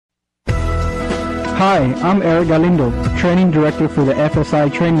Hi, I'm Eric Galindo, Training Director for the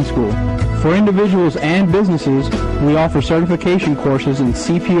FSI Training School. For individuals and businesses, we offer certification courses in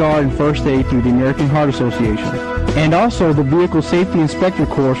CPR and First Aid through the American Heart Association, and also the Vehicle Safety Inspector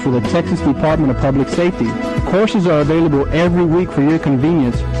course for the Texas Department of Public Safety. Courses are available every week for your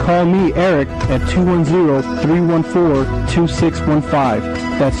convenience. Call me, Eric, at 210-314-2615.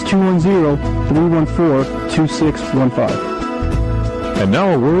 That's 210-314-2615. And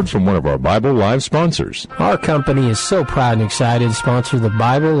now a word from one of our Bible Live sponsors. Our company is so proud and excited to sponsor the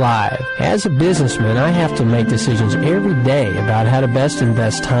Bible Live. As a businessman, I have to make decisions every day about how to best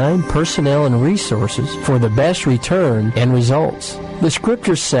invest time, personnel, and resources for the best return and results. The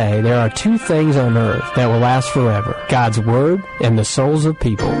scriptures say there are two things on earth that will last forever: God's Word and the souls of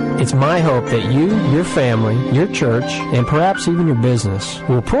people. It's my hope that you, your family, your church, and perhaps even your business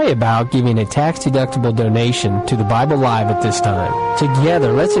will pray about giving a tax-deductible donation to the Bible Live at this time.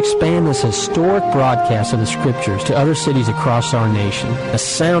 Together, let's expand this historic broadcast of the scriptures to other cities across our nation. A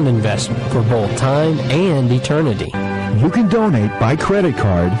sound investment for both time and eternity. You can donate by credit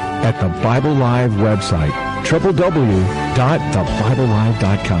card at the Bible Live website,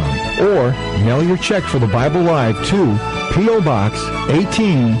 www.thebiblelive.com, or mail your check for the Bible Live to P.O. Box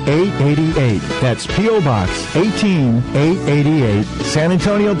 18888. That's P.O. Box 18888, San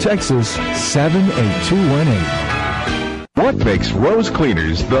Antonio, Texas 78218. What makes Rose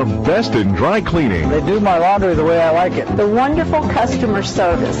Cleaners the best in dry cleaning? They do my laundry the way I like it. The wonderful customer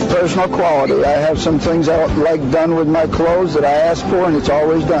service. Personal quality. I have some things I like done with my clothes that I ask for, and it's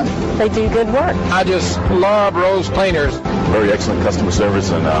always done. They do good work. I just love Rose Cleaners. Very excellent customer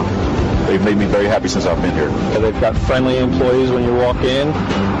service, and they've made me very happy since I've been here. They've got friendly employees when you walk in,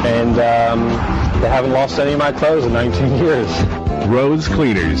 and they haven't lost any of my clothes in 19 years. Rose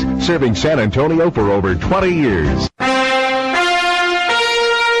Cleaners, serving San Antonio for over 20 years.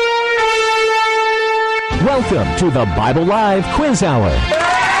 Welcome to the Bible Live Quiz Hour.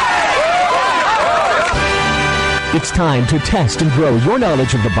 It's time to test and grow your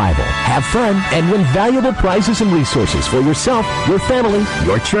knowledge of the Bible, have fun, and win valuable prizes and resources for yourself, your family,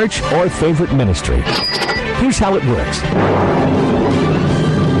 your church, or favorite ministry. Here's how it works.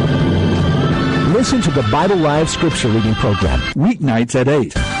 Listen to the Bible Live Scripture Reading Program, weeknights at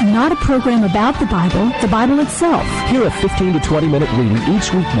 8. Not a program about the Bible itself. Hear a 15 to 20-minute reading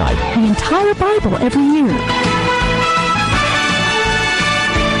each weeknight. The entire Bible every year.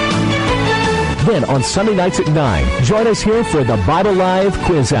 Then on Sunday nights at 9, join us here for the Bible Live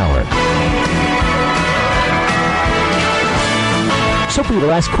Quiz Hour. Soapy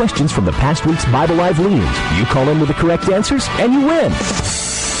will ask questions from the past week's Bible Live leadings. You call in with the correct answers, and you win.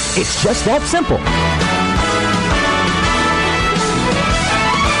 It's just that simple.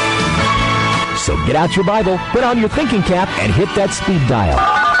 So get out your Bible, put on your thinking cap, and hit that speed dial.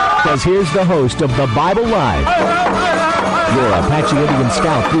 Because here's the host of the Bible Live, your Apache Indian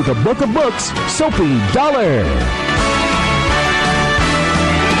scout through the book of books, Soapy Dollar.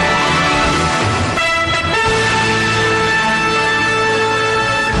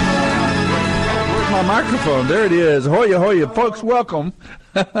 My microphone. There it is. Hoya, hoya. Folks, welcome.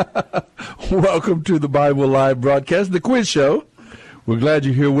 Welcome to the Bible Live broadcast, the quiz show. We're glad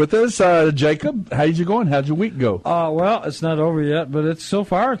you're here with us. Jacob, how's you going? How'd your week go? Well, it's not over yet, but so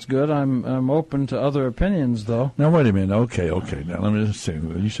far it's good. I'm open to other opinions, though. Now, wait a minute. Okay. Now, let me just say,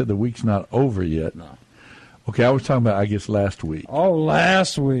 you said the week's not over yet. No. Okay, I was talking about, I guess, last week. Oh,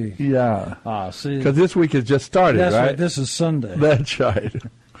 last week. Yeah. See. Because this week has just started, That's right? Right. This is Sunday. That's right.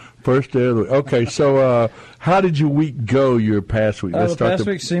 First day of the week. Okay, so how did your week go, your past week? The past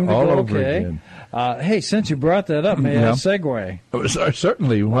week seemed to go okay. Hey, since you brought that up, may I segue?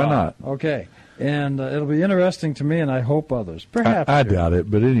 Certainly, why not? Okay, and it'll be interesting to me, and I hope others. Perhaps I doubt it,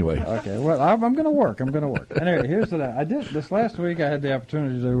 but anyway. Okay, well, I'm going to work. Anyway, here's what I did. This last week, I had the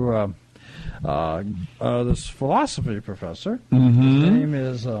opportunity to this philosophy professor. Mm-hmm. His name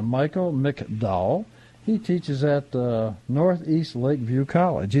is Michael McDowell. He teaches at Northeast Lakeview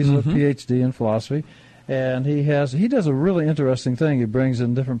College. He's a Ph.D. in philosophy, and he does a really interesting thing. He brings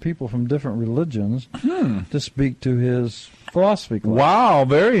in different people from different religions to speak to his philosophy class. Wow,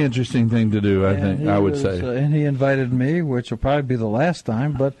 very interesting thing to do, I would say. And he invited me, which will probably be the last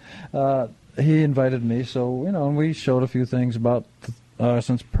time, but he invited me, so, and we showed a few things about,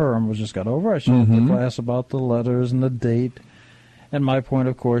 since Purim was just got over, I showed the class about the letters and the date, and my point,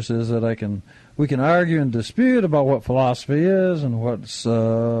 of course, is that we can argue and dispute about what philosophy is and what's,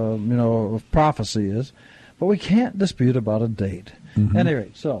 prophecy is, but we can't dispute about a date. At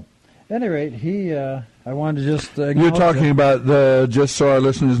any rate, he I wanted to just You're talking about just so our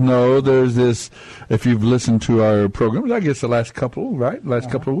listeners know, there's this, if you've listened to our programs, I guess the last couple, right?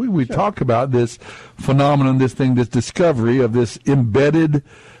 Couple of weeks, we talk about this phenomenon, this discovery of this embedded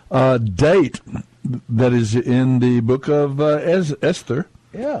date that is in the book of Esther.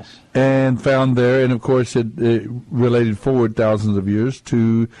 Yes. And found there, and of course it related forward thousands of years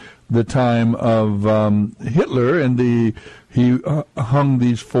to the time of Hitler, and he hung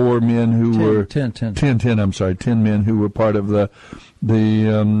these 4 men who were 10 men who were part of the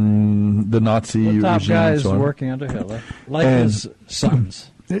Nazi regime. The top guys and so on. Working under Hitler, his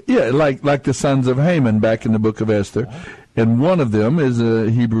sons. Yeah, like the sons of Haman back in the book of Esther. And one of them is a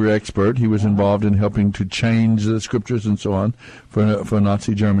Hebrew expert. He was involved in helping to change the scriptures and so on for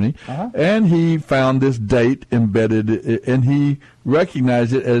Nazi Germany. And he found this date embedded, and he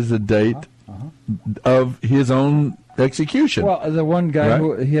recognized it as the date of his own execution. Well, the one guy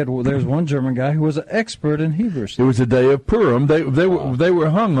there's one German guy who was an expert in Hebrew. It was the day of Purim. They were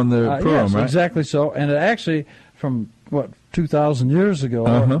hung on the Purim, yes, right? Exactly so. And it actually, from 2,000 years ago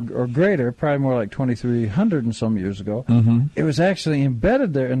or greater, probably more like 2,300 and some years ago, it was actually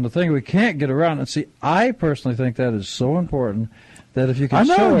embedded there. And the thing we can't get around, and see, I personally think that is so important that if you can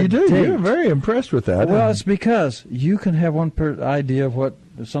show a date, you're very impressed with that. Well, it's because you can have one idea of what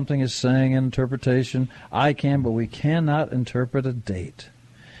something is saying in interpretation. I can, but we cannot interpret a date.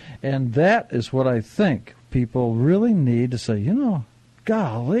 And that is what I think people really need to say,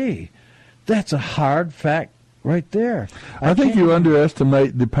 golly, that's a hard fact right there. I think you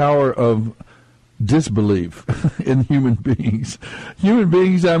underestimate the power of disbelief in human beings. Human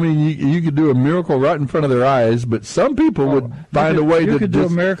beings, I mean, you could do a miracle right in front of their eyes, but some people would find a way to... You could do a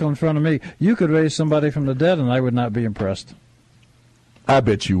miracle in front of me. You could raise somebody from the dead, and I would not be impressed. I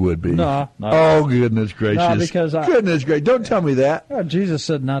bet you would be. No. Oh, goodness gracious. No, because goodness gracious. Don't tell me that. Well, Jesus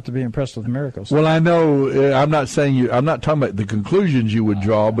said not to be impressed with miracles. Well, I know. I'm not saying I'm not talking about the conclusions you would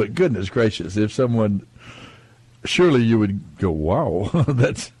draw, but goodness gracious, if someone... Surely you would go, wow,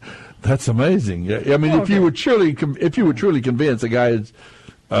 that's amazing. I mean, if you were truly convinced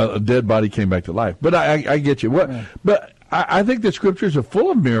a dead body came back to life. But I get you. But I think the scriptures are full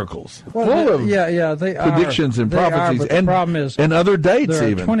of miracles, full of they predictions and prophecies, and the problem is, and other dates. There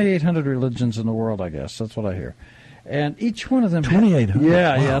are even 2,800 religions in the world, I guess. That's what I hear. And each one of them... 2,800?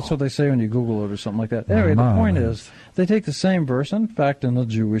 Yeah, that's what they say when you Google it or something like that. Anyway, the point is, they take the same verse. In fact, in the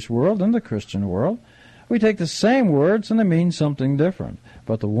Jewish world and the Christian world, we take the same words and they mean something different.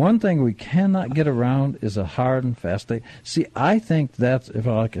 But the one thing we cannot get around is a hard and fast date. See, I think that's, if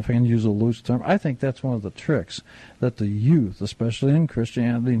I can use a loose term, I think that's one of the tricks that the youth, especially in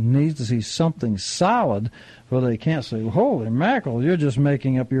Christianity, needs to see something solid where they can't say, holy mackerel, you're just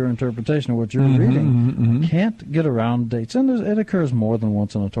making up your interpretation of what you're reading. Can't get around dates. And it occurs more than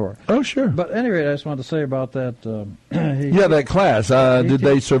once in the Torah. Oh, sure. But anyway, I just wanted to say about that. That class. Did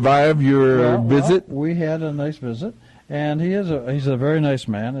they survive your visit? We had a nice visit. And he's a very nice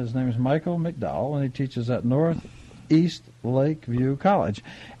man. His name is Michael McDowell, and he teaches at Northeast Lakeview College.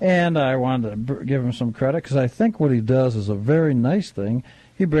 And I wanted to give him some credit because I think what he does is a very nice thing.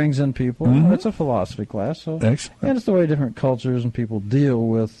 He brings in people. It's a philosophy class. So, excellent. And it's the way different cultures and people deal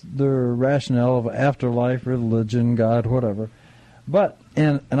with their rationale of afterlife, religion, God, whatever. But,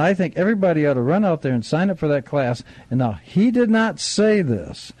 and I think everybody ought to run out there and sign up for that class. And now, he did not say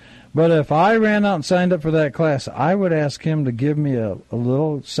this, but if I ran out and signed up for that class, I would ask him to give me a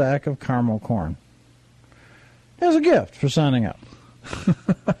little sack of caramel corn as a gift for signing up.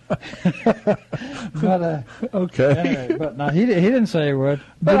 But okay. Anyway, but no, he didn't say he would.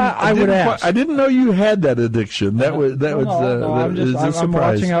 But I would ask. I didn't know you had that addiction. I'm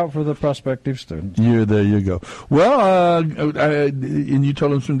watching out for the prospective students. There you go. Well, and you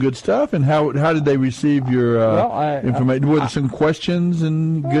told them some good stuff. And how did they receive your information? Were there some questions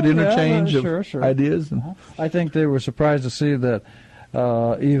and good interchange of ideas? I think they were surprised to see that.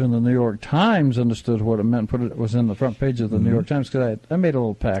 Even the New York Times understood what it meant. It was in the front page of the New York Times because I made a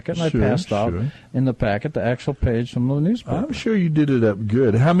little packet and I passed out in the packet the actual page from the newspaper. I'm sure you did it up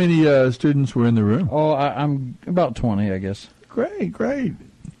good. How many students were in the room? Oh, I'm about 20, I guess. Great.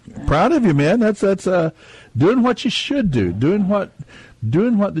 Proud of you, man. That's doing what you should do. Doing what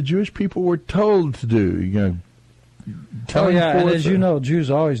the Jewish people were told to do. And as you know,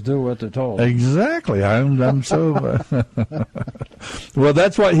 Jews always do what they're told. Exactly. I'm so... Well,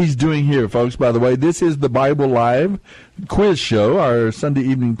 that's what he's doing here, folks. By the way, this is the Bible Live quiz show, our Sunday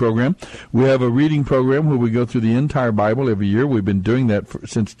evening program. We have a reading program where we go through the entire Bible every year. We've been doing that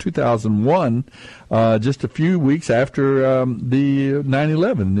since 2001, just a few weeks after the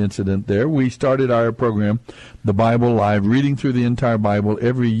 9/11 incident there. We started our program, the Bible Live, reading through the entire Bible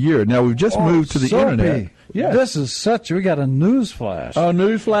every year. Now, we've just moved to the Internet. Yeah. This is we got a news flash. Oh,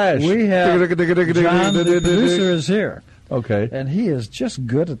 news flash. We have John, the producer, is here. Okay. And he is just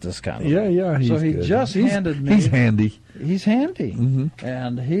good at this kind of thing. Yeah, so he good. just handed me. He's handy. He's handy. Mm-hmm.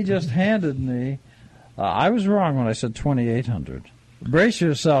 And he just handed me, I was wrong when I said 2,800. Brace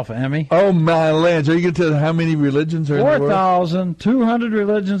yourself, Emmy. Oh, my land. Are you going to tell how many religions are in the world? 4,200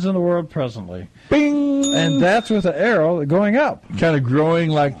 religions in the world presently. Bing! And that's with an arrow going up. Kind of growing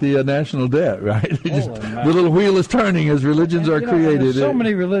like the national debt, right? The little wheel is turning as religions are created. There's so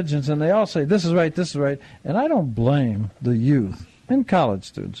many religions, and they all say, this is right, this is right. And I don't blame the youth and college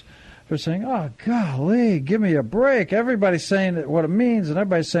students for saying, oh, golly, give me a break. Everybody's saying what it means, and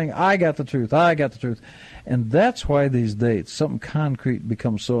everybody's saying, I got the truth, I got the truth. And that's why these dates, something concrete,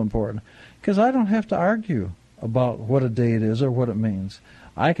 becomes so important. Because I don't have to argue about what a date is or what it means.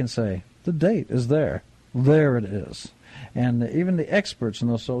 I can say, the date is there. There it is. And even the experts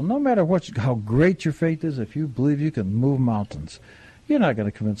know, so no matter how great your faith is, if you believe you can move mountains, you're not going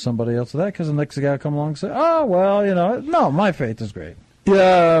to convince somebody else of that, because the next guy will come along and say, oh, well, no, my faith is great.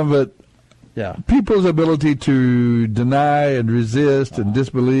 Yeah, but yeah, people's ability to deny and resist and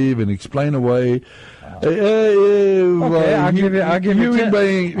disbelieve and explain away. Okay, I'll give you human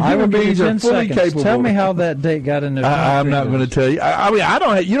beings are fully capable. Tell me how that date got in there. I'm not going to tell you. I mean,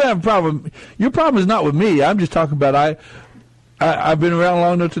 you don't have a problem. Your problem is not with me. I'm just talking about I've been around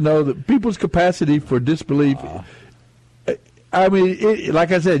long enough to know that people's capacity for disbelief. I mean,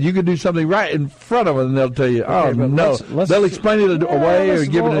 like I said, you can do something right in front of them, and they'll tell you, "Oh no." They'll explain it away or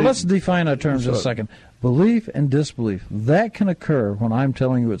give it. Let's define our terms in a second. Belief and disbelief, that can occur when I'm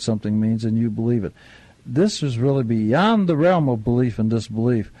telling you what something means and you believe it. This is really beyond the realm of belief and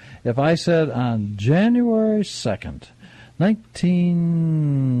disbelief. If I said on January 2nd,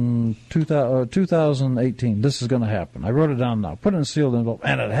 2018, this is going to happen. I wrote it down now. Put it in a sealed envelope.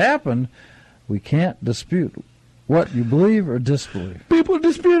 And it happened. We can't dispute what you believe or disbelieve. People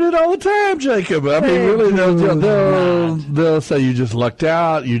dispute it all the time, Jacob. I mean, really, they'll say you just lucked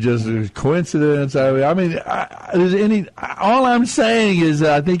out, you just coincidence. I mean, all I'm saying is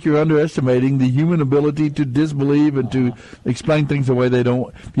I think you're underestimating the human ability to disbelieve and to explain things the way they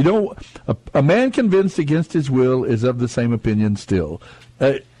don't. A man convinced against his will is of the same opinion still.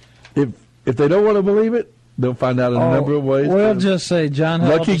 If they don't want to believe it, they'll find out in a number of ways. We'll just say John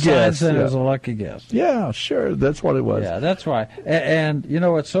lucky guess. It was a lucky guess. Yeah, sure. That's what it was. Yeah, that's why. And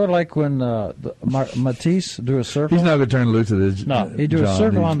it's sort of like when Matisse drew a circle. He's not going to turn loose at his. No, he drew a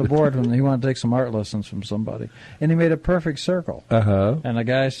circle on the board when he wanted to take some art lessons from somebody. And he made a perfect circle. Uh-huh. And the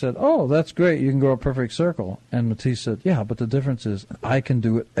guy said, oh, that's great. You can draw a perfect circle. And Matisse said, yeah, but the difference is I can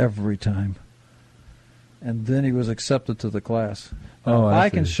do it every time. And then he was accepted to the class. I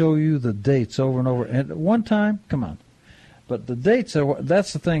can show you the dates over and over. And one time, come on. But the dates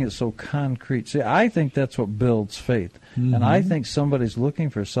that's the thing that's so concrete. See, I think that's what builds faith. Mm-hmm. And I think somebody's looking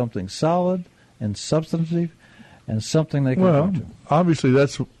for something solid and substantive and something they can go to. Obviously,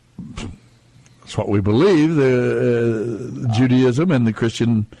 that's what we believe, Judaism and the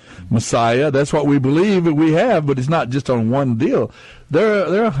Christian Messiah. That's what we believe that we have, but it's not just on one deal.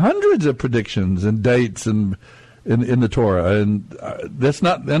 There are hundreds of predictions and dates and in the Torah, and that's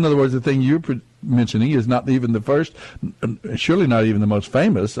not. In other words, the thing you're mentioning is not even the first, surely not even the most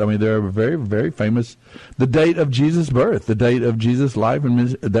famous. I mean, there are very, very famous. The date of Jesus' birth, the date of Jesus' life,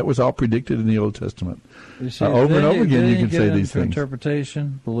 and that was all predicted in the Old Testament. You see, over and over again, you can say these things.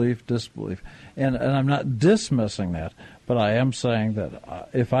 Interpretation, belief, disbelief, and I'm not dismissing that, but I am saying that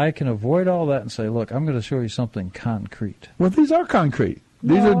if I can avoid all that and say, look, I'm going to show you something concrete. Well, these are concrete.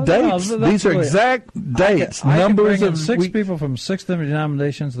 These are dates. These are exact dates. Numbers of six people from 6 different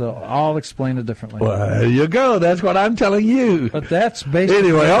denominations. They'll all explain it differently. Well, there you go. That's what I'm telling you. But that's basically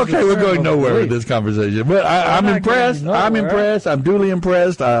anyway. Okay, we're going nowhere with this conversation. But I'm impressed. I'm impressed. I'm duly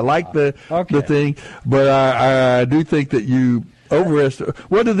impressed. I like the thing. But I do think that you overestimate.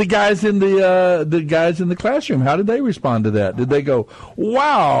 What did the guys in the classroom? How did they respond to that? Did they go,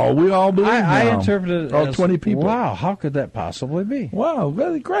 "Wow, we all believe"? I interpreted it all as 20 people. Wow, how could that possibly be? Wow,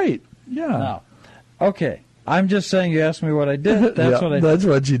 really great. Yeah. No. Okay. I'm just saying. You asked me what I did. That's what I did. That's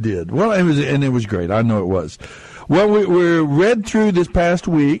what you did. Well, it was great. I know it was. Well, we read through this past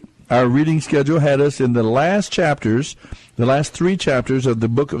week our reading schedule had us in the last three chapters of the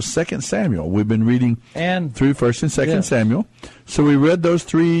book of 2 Samuel. We've been reading through 1st and 2nd Samuel. So we read those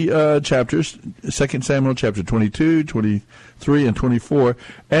three chapters, 2 Samuel chapter 22, 23, and 24.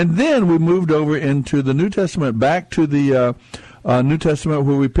 And then we moved over into the New Testament, back to the New Testament,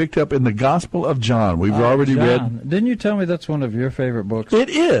 where we picked up in the Gospel of John. We've already read. Didn't you tell me that's one of your favorite books? It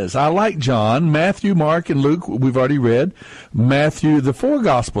is. I like John. Matthew, Mark, and Luke, we've already read. Matthew, the four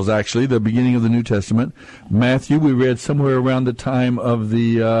Gospels, actually, the beginning of the New Testament. Matthew, we read somewhere around the time of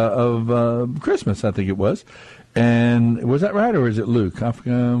the Christmas, I think it was. And was that right, or is it Luke? I think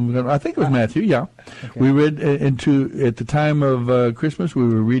it was Matthew, yeah. Okay. We read at the time of Christmas, we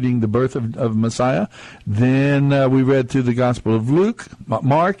were reading the birth of Messiah. Then we read through the Gospel of Luke,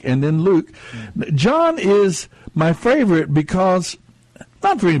 Mark, and then Luke. John is my favorite because,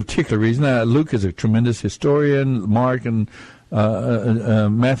 not for any particular reason. Luke is a tremendous historian. Mark and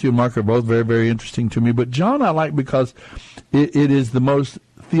Matthew and Mark are both very, very interesting to me. But John I like because it is the most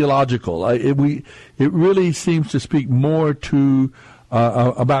theological. It really seems to speak more to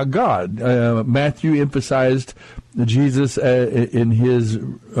about God. Matthew emphasized Jesus in his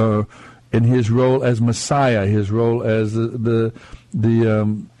role as Messiah, his role as the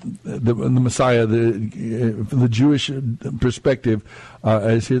Messiah, the Jewish perspective,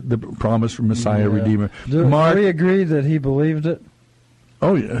 as the promise from Messiah, Redeemer. Do we agree that he believed it?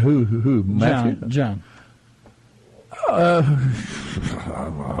 Oh, yeah. Who? Matthew? John. Well,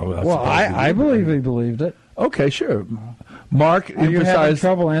 I believe he believed it. Okay, sure. Mark emphasized. You're having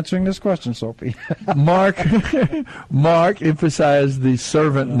trouble answering this question, Soapy. Mark emphasized the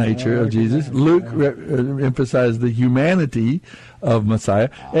servant nature of Jesus. Luke emphasized the humanity of Messiah,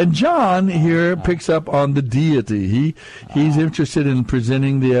 and John here picks up on the deity. He's interested in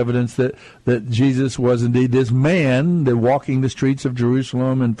presenting the evidence that Jesus was indeed this man that walking the streets of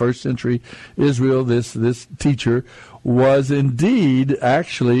Jerusalem in first century Israel. This teacher was indeed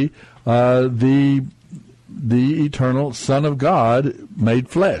actually the eternal Son of God made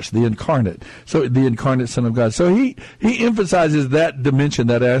flesh, the incarnate. So the incarnate Son of God. So he emphasizes that dimension,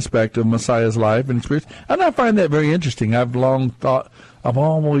 that aspect of Messiah's life and experience. And I find that very interesting. I've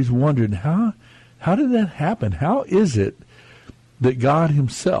always wondered, how did that happen? How is it that God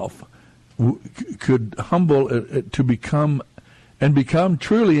himself could humble to become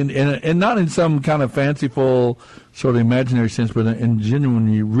truly, and not in some kind of fanciful sort of imaginary sense, but in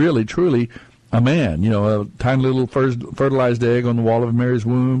genuinely, really, truly, a man, a tiny little fertilized egg on the wall of Mary's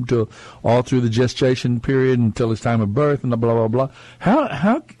womb all through the gestation period until his time of birth, and blah blah blah.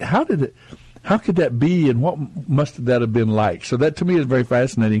 How could that be, and what must that have been like? So that to me is very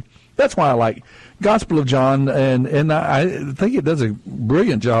fascinating. That's why I like Gospel of John, and I think it does a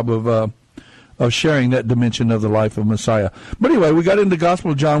brilliant job of sharing that dimension of the life of Messiah. But anyway, we got into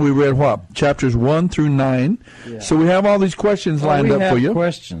Gospel of John. We read chapters 1 through 9. Yeah. So we have all these questions lined up for you.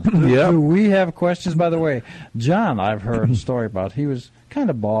 Questions. Do we have questions? By the way, John, I've heard a story about. He was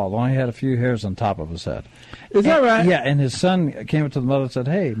kind of bald, only had a few hairs on top of his head. Is that right? Yeah, and his son came up to the mother and said,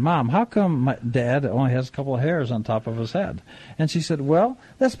 "Hey, Mom, how come my dad only has a couple of hairs on top of his head?" And she said, "Well,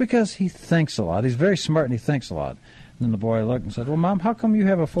 that's because he thinks a lot. He's very smart and he thinks a lot." And then the boy looked and said, "Well, Mom, how come you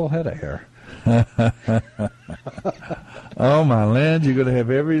have a full head of hair?" Oh my land! You're going to have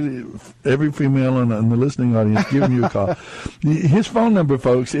every female in the listening audience giving you a call. His phone number,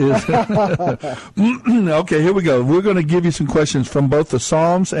 folks, is okay. Here we go. We're going to give you some questions from both the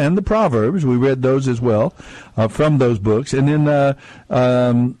Psalms and the Proverbs. We read those as well from those books, and then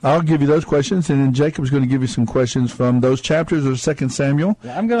I'll give you those questions, and then Jacob's going to give you some questions from those chapters of 2 Samuel.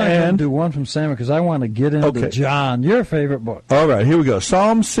 Yeah, I'm going to do one from Samuel because I want to get into John, your favorite book. All right, here we go.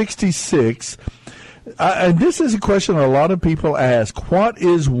 Psalm 66. And this is a question a lot of people ask. What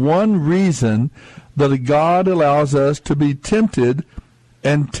is one reason that God allows us to be tempted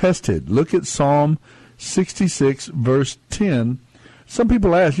and tested? Look at Psalm 66, verse 10. Some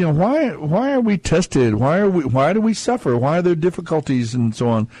people ask, why are we tested? Why do we suffer? Why are there difficulties and so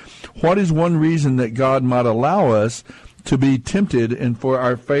on? What is one reason that God might allow us to be tempted and for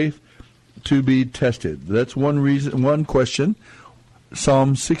our faith to be tested? That's one reason, one question.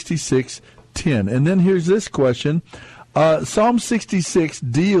 Psalm 66:10. And then here's this question. Psalm 66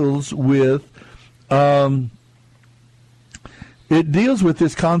 deals with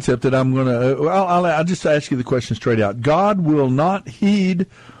this concept that I'm going to I'll just ask you the question straight out. God will not heed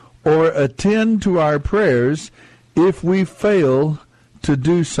or attend to our prayers if we fail to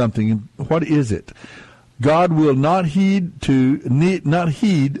do something. What is it? God will not heed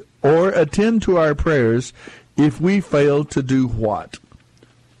or attend to our prayers if we fail to do what?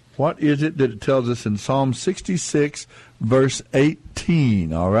 What is it that it tells us in Psalm 66, verse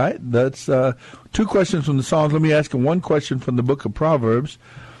 18? All right, that's two questions from the Psalms. Let me ask you one question from the book of Proverbs.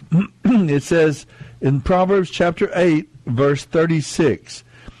 It says in Proverbs chapter 8, verse 36,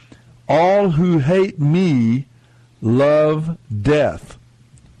 all who hate me love death.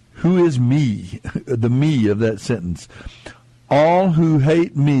 Who is me? The me of that sentence. All who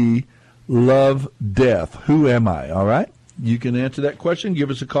hate me love death. Who am I? All right? You can answer that question.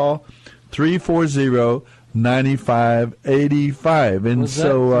 Give us a call, 340-9585. And was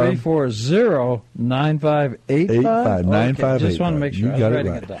so 340-9585? 9585. Just want to make sure you I was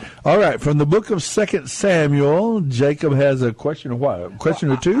writing it down. All right, from the book of 2 Samuel, Jacob has a question or what? A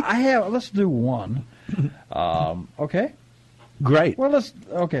question or two? I have. Let's do one. Okay. Great. Well,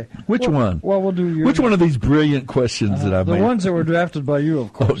 okay. Which one? Well, we'll do your. Which one of these brilliant questions that I made? The ones that were drafted by you,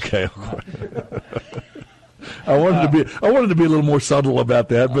 of course. Okay. I wanted to be a little more subtle about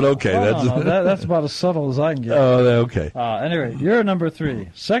that, but okay. That's about as subtle as I can get. Oh, okay. Anyway, you're number 3.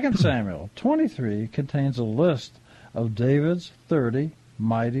 2 Samuel 23 contains a list of David's 30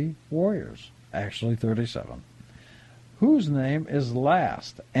 mighty warriors. Actually, 37. Whose name is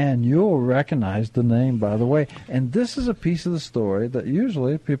last? And you'll recognize the name, by the way. And this is a piece of the story that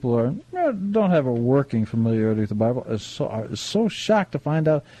usually people don't have a working familiarity with the Bible. Is so shocked to find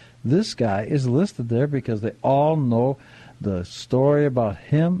out this guy is listed there because they all know the story about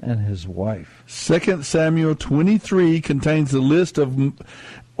him and his wife. 2 Samuel 23 contains a list of.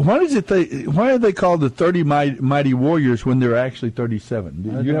 Why are they called the 30 mighty warriors when there are actually 37?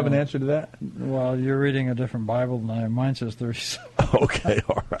 Do you have an answer to that? Well, you're reading a different Bible than I am. Mine says 37. Okay,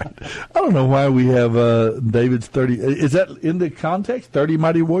 all right. I don't know why we have David's 30. Is that in the context? 30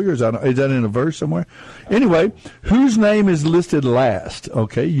 mighty warriors? Is that in a verse somewhere? Anyway, whose name is listed last?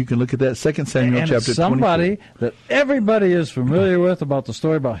 Okay, you can look at that. 2 Samuel and chapter 23. Somebody that everybody is familiar with about the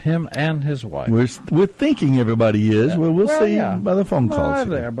story about him and his wife. We're thinking everybody is. Well, we'll see by the phone calls.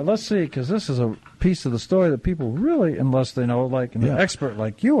 But let's see, because this is a piece of the story that people really, unless they know, like an expert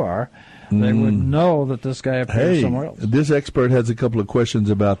like you are, they would know that this guy appears somewhere else. This expert has a couple of questions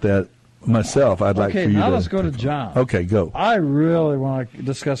about that myself. I'd like for you to... Okay, now let's go to John. Okay, go. I really want to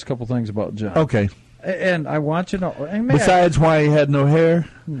discuss a couple things about John. Okay. And I want you to know... Besides why he had no hair?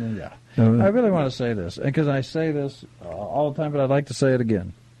 Yeah. I really want to say this, because I say this all the time, but I'd like to say it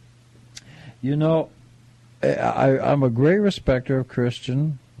again. You know, I'm a great respecter of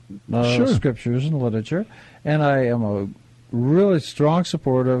Christian scriptures and literature, and I am a really strong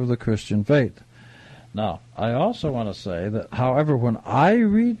supporter of the Christian faith. Now, I also want to say that, however, when I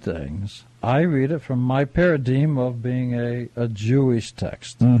read things, I read it from my paradigm of being a Jewish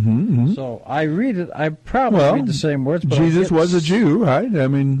text. So I read it, I probably read the same words. But Jesus was a Jew, right? I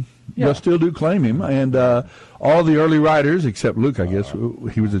mean... They still do claim him, and all the early writers, except Luke, I guess,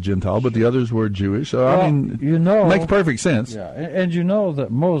 he was a Gentile, but the others were Jewish. So I mean, it makes perfect sense. Yeah, and you know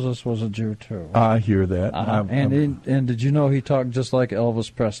that Moses was a Jew too. I hear that. And did you know he talked just like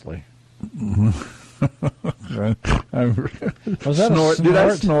Elvis Presley? Was that a snort? Did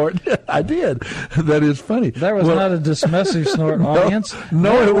I snort? I did. That is funny. That was not a dismissive snort, audience.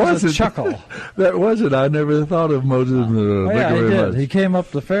 No, it wasn't. A chuckle. That wasn't. I never thought of Moses. He did. He came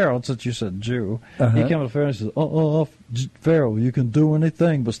up to Pharaoh, since you said Jew. He came up to Pharaoh and said, Pharaoh, you can do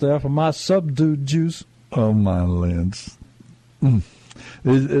anything but stay off of my subdued juice. Oh, my lands.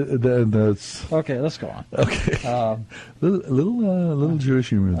 Okay, let's go on. Okay, little Jewish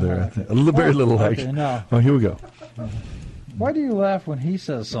humor there. I think. Very little, actually. Now, here we go. Why do you laugh when he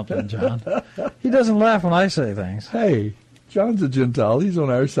says something, John? He doesn't laugh when I say things. Hey, John's a Gentile. He's on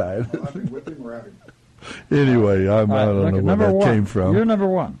our side. Anyway, I don't know where that came from. You're number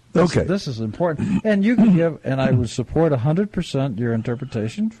one. This is important. And you can give, and I would support 100% your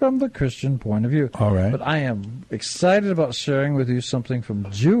interpretation from the Christian point of view. All right. But I am excited about sharing with you something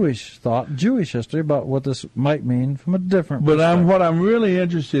from Jewish thought, Jewish history, about what this might mean from a different perspective. What I'm really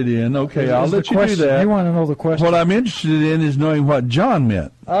interested in, I'll let you do that. You want to know the question? What I'm interested in is knowing what John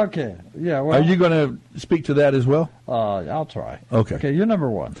meant. Okay. Yeah. Well, are you going to speak to that as well? I'll try. Okay, you're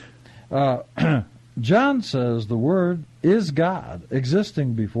number one. John says the Word is God,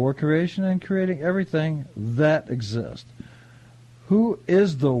 existing before creation and creating everything that exists. Who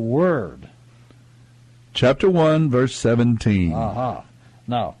is the Word? Chapter 1, verse 17. Now,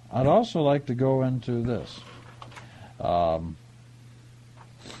 I'd also like to go into this. You're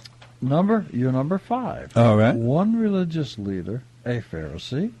number 5. All right. One religious leader, a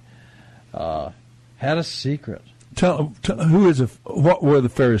Pharisee, had a secret. What were the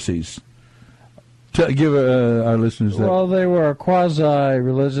Pharisees? Give our listeners that. Well, they were a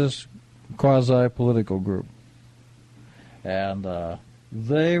quasi-religious, quasi-political group. And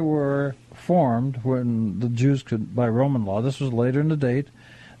they were formed when the Jews could, by Roman law, this was later in the date,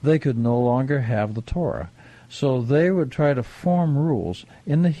 they could no longer have the Torah. So they would try to form rules.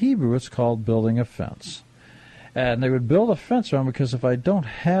 In the Hebrew, it's called building a fence. And they would build a fence around, because if I don't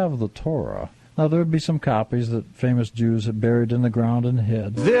have the Torah, now there would be some copies that famous Jews had buried in the ground and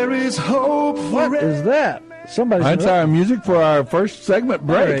hid. There is hope for What is that? Somebody's That's our music for our first segment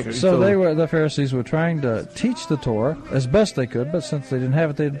break. Right. So the Pharisees were trying to teach the Torah as best they could, but since they didn't have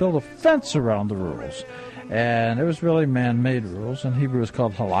it, they'd build a fence around the rules. And it was really man-made rules. In Hebrew, it's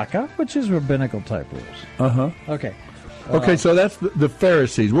called halakha, which is rabbinical-type rules. Uh-huh. Okay. Okay, so that's the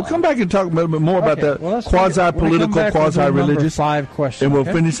Pharisees. We'll come back and talk a little bit more about that quasi-political, quasi-religious. 5 question. And we'll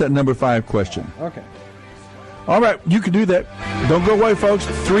finish at number 5 question. Okay. All right, you can do that. Don't go away, folks.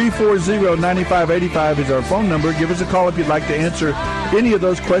 340-9585 is our phone number. Give us a call if you'd like to answer any of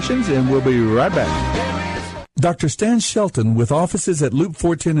those questions, and we'll be right back. Dr. Stan Shelton, with offices at Loop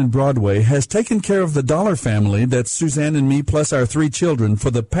 410 and Broadway, has taken care of the Dollar family, that's Suzanne and me plus our 3 children, for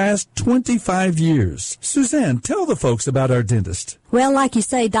the past 25 years. Suzanne, tell the folks about our dentist. Well, like you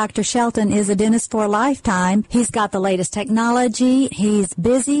say, Dr. Shelton is a dentist for a lifetime. He's got the latest technology. He's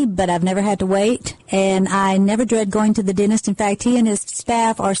busy, but I've never had to wait. And I never dread going to the dentist. In fact, he and his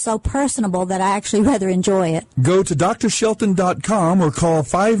staff are so personable that I actually rather enjoy it. Go to drshelton.com or call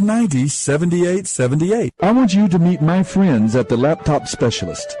 590-7878. I want you to meet my friends at the Laptop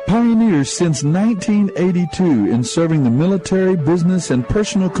Specialist. Pioneers since 1982 in serving the military, business, and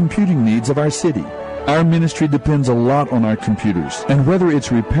personal computing needs of our city. Our ministry depends a lot on our computers, and whether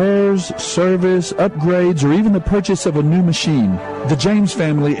it's repairs, service, upgrades, or even the purchase of a new machine, the James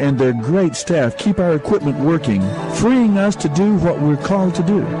family and their great staff keep our equipment working, freeing us to do what we're called to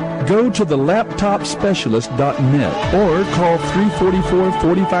do. Go to thelaptopspecialist.net or call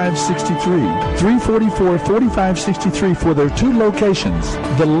 344-4563, 344-4563 for their 2 locations,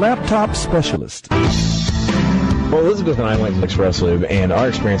 the Laptop Specialist. Well, Elizabeth and I went to Express Lube, and our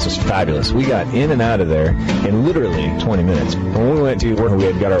experience was fabulous. We got in and out of there in literally 20 minutes. When we went to where we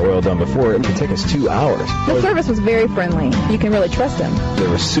had got our oil done before, it could take us 2 hours. The service was very friendly. You can really trust them. They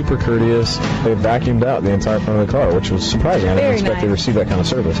were super courteous. They vacuumed out the entire front of the car, which was surprising. I didn't expect to receive that kind of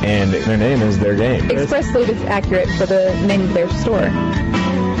service. And their name is their game. Express Lube is accurate for the name of their store.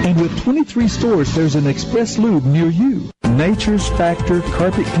 And with 23 stores, there's an Express Lube near you. Nature's Factor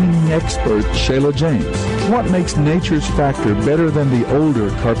carpet cleaning expert Shayla James. What makes Nature's Factor better than the older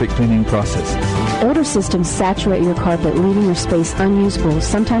carpet cleaning processes? Older systems saturate your carpet, leaving your space unusable,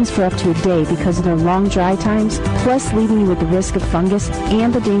 sometimes for up to a day because of their long dry times, plus leaving you with the risk of fungus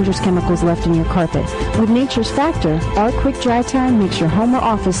and the dangerous chemicals left in your carpet. With Nature's Factor, our quick dry time makes your home or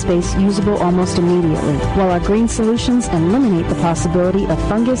office space usable almost immediately, while our green solutions eliminate the possibility of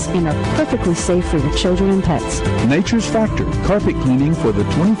fungus and are perfectly safe for your children and pets. Nature's Factor, carpet cleaning for the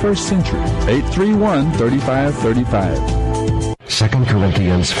 21st century. 831-3535. 2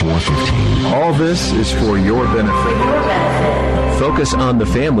 Corinthians 4:15. All this is for your benefit. Focus on the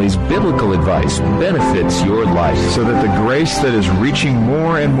family's biblical advice benefits your life. So that the grace that is reaching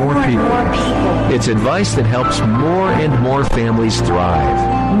more and more people. It's advice that helps more and more families thrive.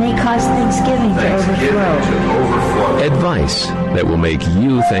 May cause Thanksgiving to overflow. Advice that will make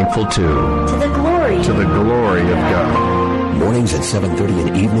you thankful too. To the glory of God. Mornings at 7:30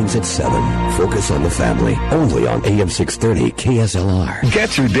 and evenings at 7. Focus on the family. Only on AM 630 KSLR.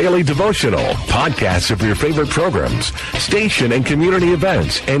 Get your daily devotional, podcasts of your favorite programs, station and community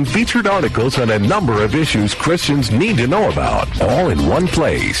events, and featured articles on a number of issues Christians need to know about. All in one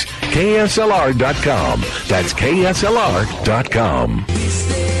place. KSLR.com. That's KSLR.com.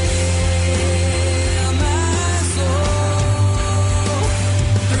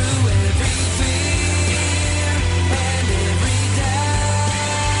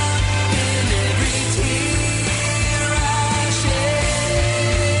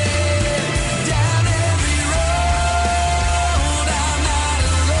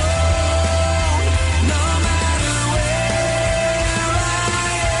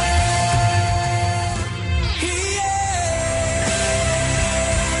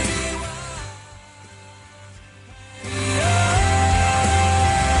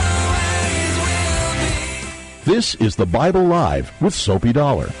 This is the Bible Live with Soapy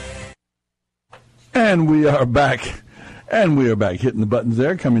Dollar. And we are back. And we are back hitting the buttons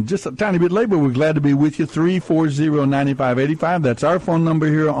there, coming just a tiny bit late, but we're glad to be with you. 340-9585. That's our phone number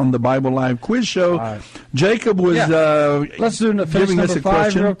here on the Bible Live Quiz Show. Jacob was let's do giving us a 5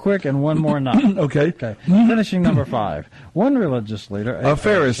 question real quick and one more now. Okay. Finishing number 5. One religious leader, a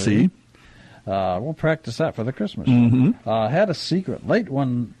Pharisee, We'll practice that for the Christmas. Mhm. Had a secret late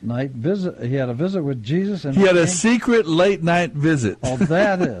one night visit. He had a visit with Jesus. And He had a secret late night visit. Oh,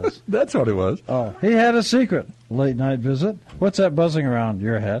 that is. That's what it was. Oh, he had a secret late night visit. What's that buzzing around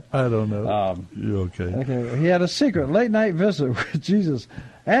your head? I don't know. You okay? Okay. He had a secret late night visit with Jesus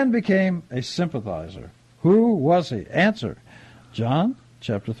and became a sympathizer. Who was he? Answer: John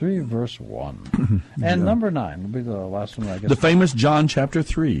chapter 3, verse 1. And number 9 will be the last one, I guess. The famous John chapter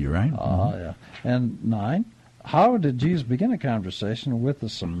 3, right? Yeah. And 9, how did Jesus begin a conversation with the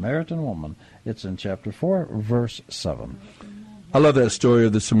Samaritan woman? It's in chapter 4, verse 7. I love that story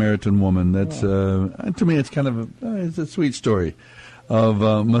of the Samaritan woman. That's to me, it's kind of it's a sweet story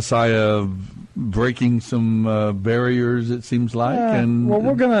of Messiah breaking some barriers, it seems like. And well,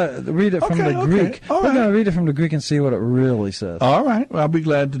 we're going to read it from the Greek. We're going to read it from the Greek and see what it really says. All right. Well, I'll be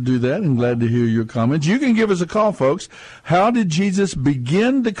glad to do that and glad to hear your comments. You can give us a call, folks. How did Jesus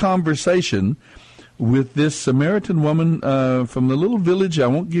begin the conversation with this Samaritan woman from the little village? I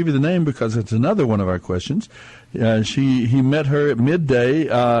won't give you the name because it's another one of our questions. He met her at midday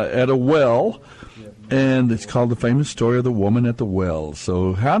at a well, and it's called the famous story of the woman at the well.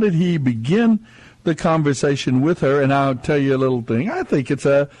 So how did he begin the conversation with her? And I'll tell you a little thing. I think it's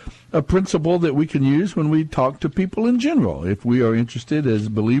a principle that we can use when we talk to people in general. If we are interested as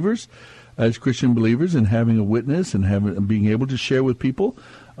believers, as Christian believers, in having a witness and being able to share with people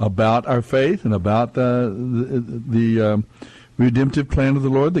about our faith and about the redemptive plan of the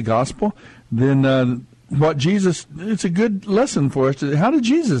Lord, the gospel, then it's a good lesson for us. How did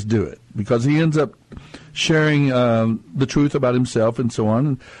Jesus do it? Because he ends up sharing the truth about himself and so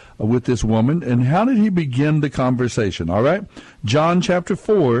on with this woman. And how did he begin the conversation? All right? John chapter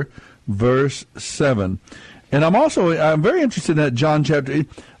 4, verse 7. And I'm very interested in that John chapter. A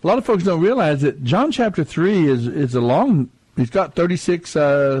lot of folks don't realize that John chapter 3 is a long. He's got 36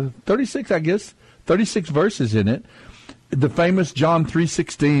 verses in it. The famous John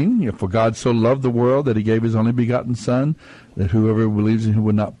 3:16, for God so loved the world that he gave his only begotten Son, that whoever believes in him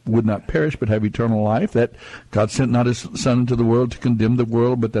would not perish but have eternal life. That God sent not his Son into the world to condemn the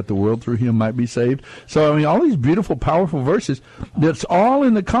world, but that the world through him might be saved. So, all these beautiful, powerful verses, that's all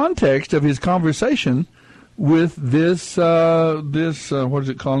in the context of his conversation with this what does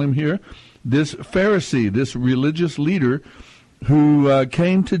it call him here? This Pharisee, this religious leader who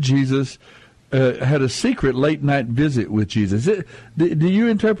came to Jesus, had a secret late-night visit with Jesus. Do you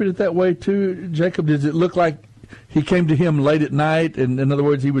interpret it that way too, Jacob? Does it look like he came to him late at night, and in other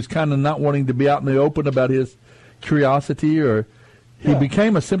words, he was kind of not wanting to be out in the open about his curiosity, or he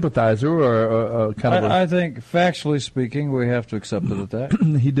became a sympathizer, or kind of I think, factually speaking, we have to accept it at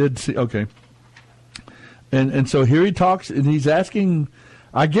that. He did see, okay. And so here he talks, and he's asking,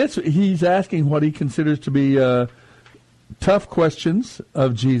 I guess he's asking what he considers to be tough questions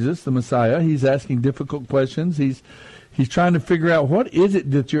of Jesus, the Messiah. He's asking difficult questions. He's trying to figure out what is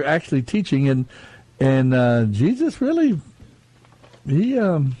it that you're actually teaching, and Jesus really he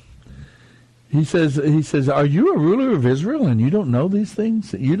says, "Are you a ruler of Israel and you don't know these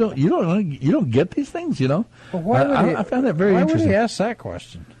things? You don't get these things, Well, I found that very interesting. Why would he ask that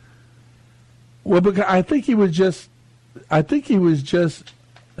question? Well, because I think he was just.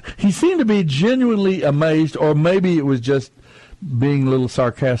 He seemed to be genuinely amazed, or maybe it was just being a little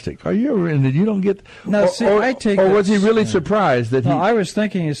sarcastic. Are you? And you don't get. No, or was he really surprised that he? I was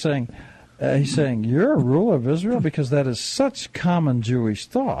thinking he's saying, you're a ruler of Israel, because that is such common Jewish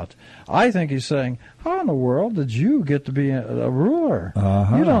thought. I think he's saying, how in the world did you get to be a ruler?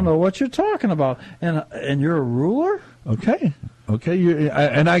 You don't know what you're talking about, and you're a ruler. Okay.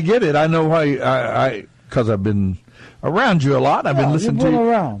 And I get it. I know why. Because I've been around you a lot. I've been listening to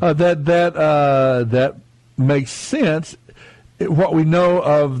you. That makes sense. What we know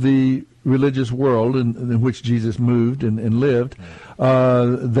of the religious world in which Jesus moved and lived,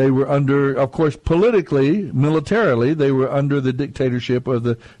 they were under, of course, politically, militarily, they were under the dictatorship of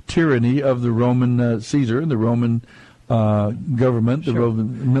the tyranny of the Roman Caesar and the Roman government, the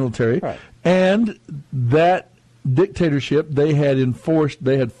Roman military, right. And that dictatorship they had forced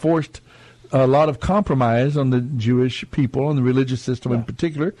a lot of compromise on the Jewish people, on the religious system in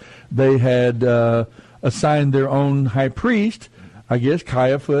particular. They had assigned their own high priest, I guess,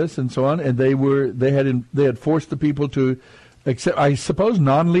 Caiaphas and so on, and they had forced the people to accept, I suppose,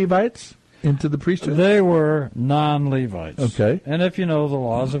 non-Levites into the priesthood. They were non-Levites. Okay. And if you know the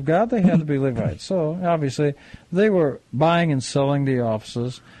laws of God, they had to be Levites. So obviously they were buying and selling the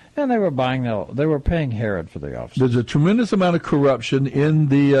offices. And they were paying Herod for the offices. There's a tremendous amount of corruption in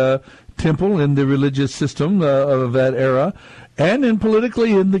the temple, in the religious system of that era, and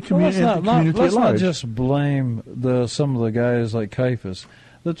politically in the community at large. Let's not just blame some of the guys like Caiaphas.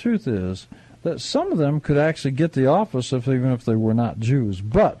 The truth is, that some of them could actually get the office even if they were not Jews.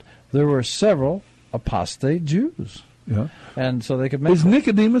 But there were several apostate Jews. Yeah. And so they could make... Does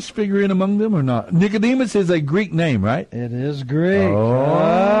Nicodemus figure in among them or not? Nicodemus is a Greek name, right? It is Greek.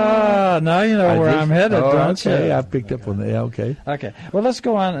 Oh. Now you know where I'm headed, don't you? Okay, I picked up on that. Yeah, okay. Okay. Well, let's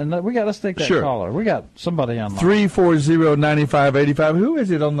go on, and let's take that caller. We got somebody on line. 340-9585. Who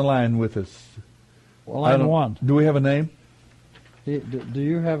is it on the line with us? Well, line one. Do we have a name? Do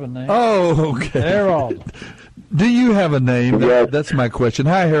you have a name? Oh, okay. Harold. Do you have a name? Yes. That's my question.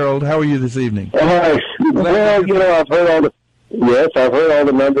 Hi, Harold. How are you this evening? Well, I've heard all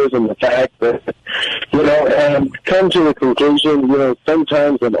the numbers and the facts, but, and come to the conclusion,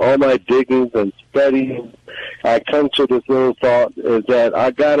 sometimes in all my diggings and studying, I come to this little thought is that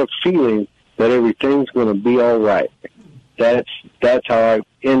I got a feeling that everything's going to be all right. That's how I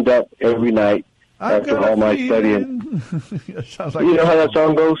end up every night. After all my studying. Sounds like you know how that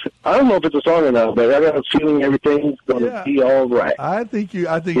song goes? I don't know if it's a song or not, but I got a feeling everything's going to be all right. I think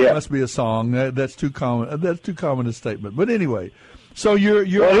it must be a song. That's too common. That's too common a statement. But anyway, so you're.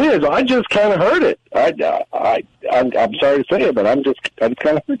 Well, it is. I just kind of heard it. I'm sorry to say it, but I just kind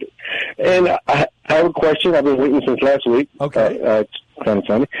of heard it. And I have a question. I've been waiting since last week. Okay. It's kind of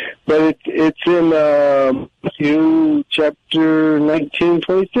funny, but it's in Matthew chapter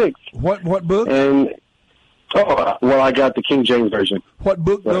 19:26. What book? And I got the King James version. What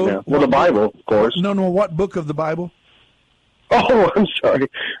book though? Right, well, the Bible, of course. No. What book of the Bible? Oh, I'm sorry.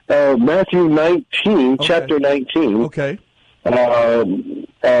 Matthew 19, chapter 19. Okay.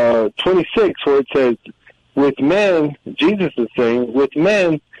 26, where it says, "With men," Jesus is saying, "with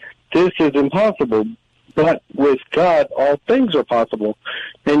men, this is impossible, but with God, all things are possible."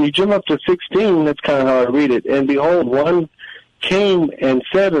 And you jump up to 16, that's kind of how I read it. "And behold, one came and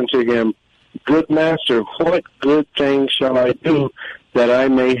said unto him, Good master, what good thing shall I do that I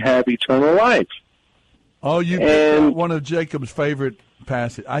may have eternal life?" Oh, you picked out one of Jacob's favorite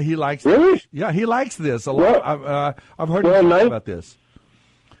passages. He likes this. Yeah, he likes this a lot. I've heard him talk about this.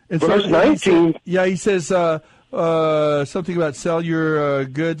 And verse 19. He says something about sell your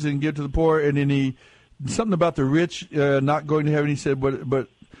goods and give to the poor, and then something about the rich not going to heaven. He said, but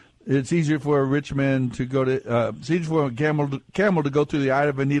it's easier for a rich man to go to. It's easier for a camel to go through the eye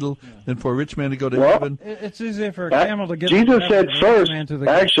of a needle than for a rich man to go to heaven. It's easier for a camel to get. Jesus said first.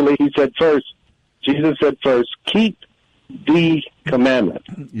 Actually, he said first. Jesus said first, keep the commandment.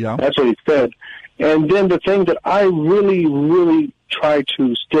 Yeah, that's what he said. And then the thing that I really, really try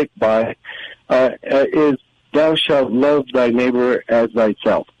to stick by is, "Thou shalt love thy neighbor as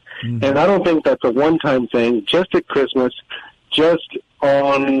thyself." Mm-hmm. And I don't think that's a one-time thing, just at Christmas, just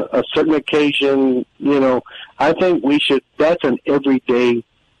on a certain occasion. I think we should. That's an everyday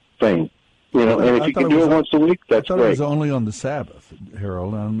thing. And if you can do it once a week, that's great. I thought it was only on the Sabbath,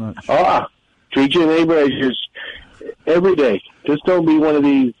 Harold. I'm not sure. Treat your neighbor as yours every day. Just don't be one of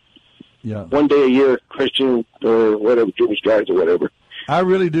these one day a year Christian or whatever, Jewish guys or whatever. I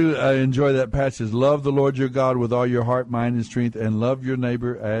really do enjoy that passage. Love the Lord your God with all your heart, mind, and strength, and love your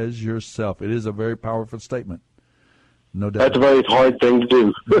neighbor as yourself. It is a very powerful statement. No doubt. That's a very hard thing to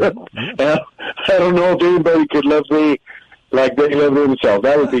do. I don't know if anybody could love me like they love themselves.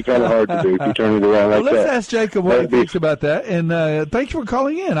 That would be kind of hard to do if you turn it around like that. Let's ask Jacob what he thinks about that. And thanks for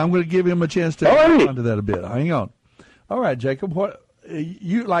calling in. I'm going to give him a chance to respond to that a bit. Hang on. All right, Jacob, what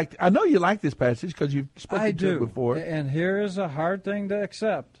you like? I know you like this passage because you've spoken to it before. And here is a hard thing to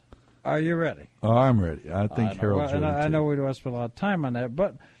accept. Are you ready? Oh, I'm ready. I think Harold's ready. I know we don't spend a lot of time on that,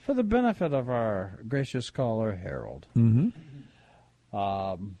 but for the benefit of our gracious caller, Harold, you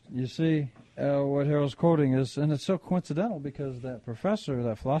see, what Harold's quoting is, and it's so coincidental because that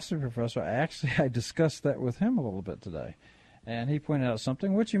philosophy professor, I discussed that with him a little bit today, and he pointed out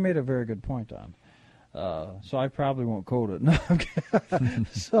something which you made a very good point on. So I probably won't quote it. No,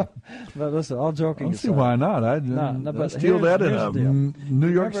 but listen, all joking aside. I don't see why not. I'd steal that in a New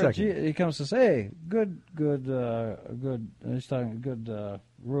York second. He comes to say, "Hey, good." He's talking good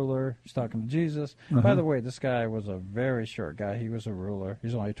ruler. He's talking to Jesus. By the way, this guy was a very short guy. He was a ruler.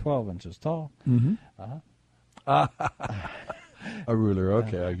 He's only 12 inches tall. Mm-hmm. A ruler.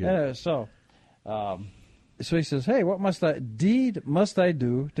 Okay, I get it. So he says, "Hey, what must I do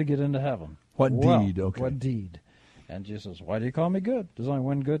to get into heaven?" What deed? Okay. What deed? And Jesus says, "Why do you call me good? There's only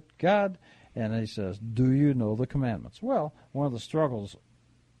one good God." And he says, "Do you know the commandments?" Well, one of the struggles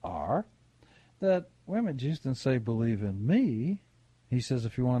are that, wait a minute, Jesus didn't say, "Believe in me." He says,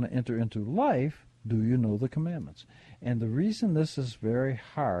 if you want to enter into life, do you know the commandments? And the reason this is very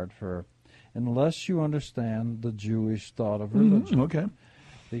hard unless you understand the Jewish thought of religion. Okay.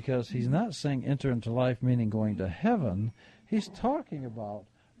 Because he's not saying enter into life, meaning going to heaven. He's talking about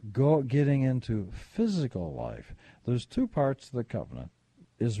getting into physical life. There's two parts to the covenant.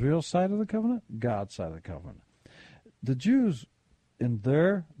 Israel's side of the covenant, God's side of the covenant. The Jews, in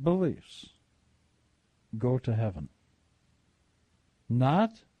their beliefs, go to heaven.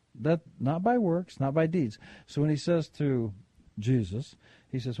 Not by works, not by deeds. So when he says to Jesus,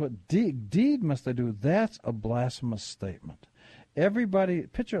 he says, what deed must I do? That's a blasphemous statement. Everybody,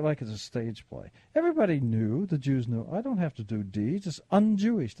 picture it like it's a stage play. Everybody knew, the Jews knew, I don't have to do deeds. It's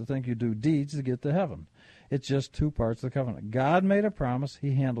un-Jewish to think you do deeds to get to heaven. It's just two parts of the covenant. God made a promise.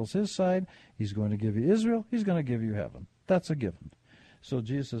 He handles his side. He's going to give you Israel. He's going to give you heaven. That's a given. So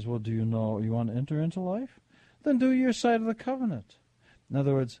Jesus says, well, do you know you want to enter into life? Then do your side of the covenant. In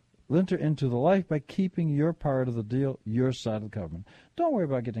other words, enter into the life by keeping your part of the deal, your side of the covenant. Don't worry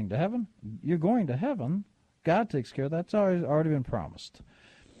about getting to heaven. You're going to heaven. God takes care of that. That's already been promised.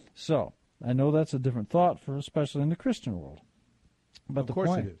 So, I know that's a different thought, especially in the Christian world. But of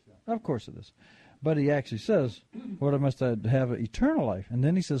course it is. Of course it is. But he actually says, what must I have eternal life? And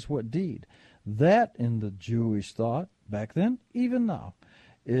then he says, what deed? That, in the Jewish thought, back then, even now,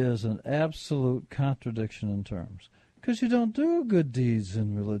 is an absolute contradiction in terms. Because you don't do good deeds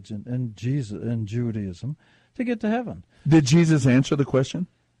in religion, in Judaism, to get to heaven. Did Jesus answer the question?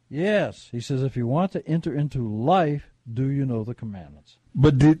 Yes. He says, if you want to enter into life, do you know the commandments?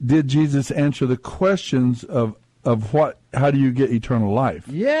 But did Jesus answer the questions of how do you get eternal life?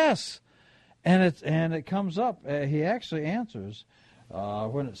 Yes. And it comes up. He actually answers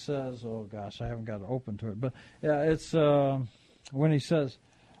when it says, oh gosh, I haven't got it open to it, but yeah, it's when he says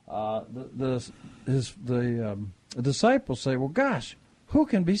the disciples say, well, gosh, who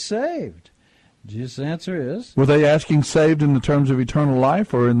can be saved? Jesus' answer is... Were they asking saved in the terms of eternal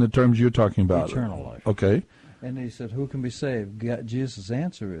life or in the terms you're talking about? Eternal life. Okay. And he said, who can be saved? Jesus'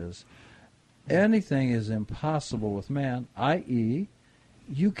 answer is, anything is impossible with man, i.e.,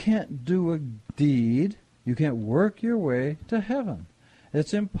 you can't do a deed, you can't work your way to heaven.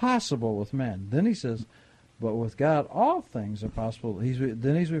 It's impossible with man. Then he says, but with God all things are possible.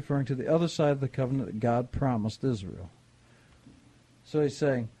 Then he's referring to the other side of the covenant that God promised Israel. So he's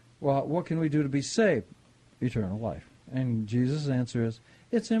saying, well, what can we do to be saved? Eternal life. And Jesus' answer is,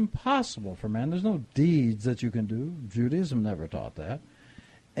 it's impossible for man. There's no deeds that you can do. Judaism never taught that.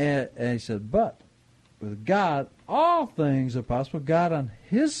 And he said, but with God, all things are possible. God on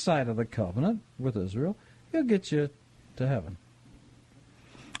his side of the covenant with Israel, he'll get you to heaven.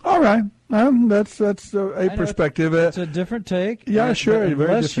 All right. That's a perspective. It's a different take. Yeah, sure.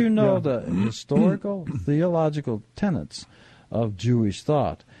 Unless you know the historical, theological tenets of Jewish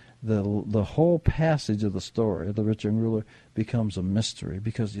thought, the whole passage of the story of the rich young ruler becomes a mystery,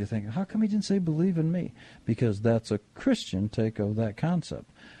 because you think, how come he didn't say believe in me? Because that's a Christian take of that concept.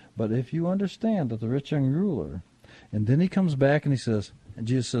 But if you understand that the rich young ruler, and then he comes back and he says, and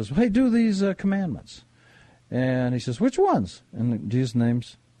Jesus says, hey, do these commandments. And he says, which ones? And Jesus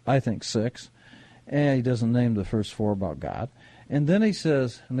names, I think, 6. And he doesn't name the first 4 about God. And then he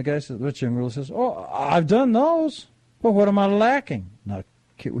says, and the guy says, the rich young ruler says, oh, I've done those. But what am I lacking? Now,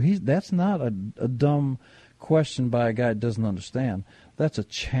 that's not a dumb question by a guy that doesn't understand. That's a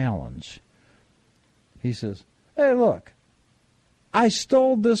challenge. He says, hey, look, I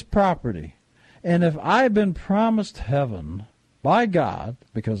stole this property, and if I've been promised heaven by God,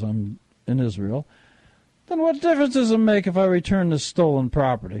 because I'm in Israel, then what difference does it make if I return this stolen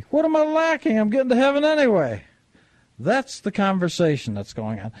property? What am I lacking? I'm getting to heaven anyway. That's the conversation that's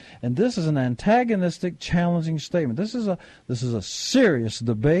going on. And this is an antagonistic, challenging statement. This is a serious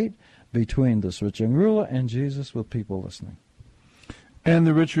debate between this rich young ruler and Jesus with people listening. And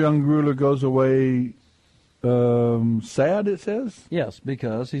the rich young ruler goes away sad, it says? Yes,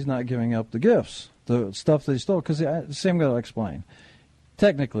 because he's not giving up the gifts, the stuff that he stole. Because, see, I'm going to explain.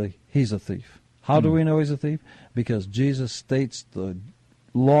 Technically, he's a thief. How do we know he's a thief? Because Jesus states the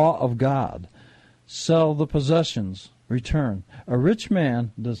law of God. Sell the possessions, return. A rich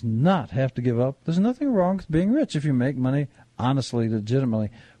man does not have to give up. There's nothing wrong with being rich if you make money honestly, legitimately.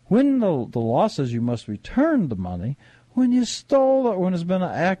 When the law says you must return the money, when you stole it, when it's been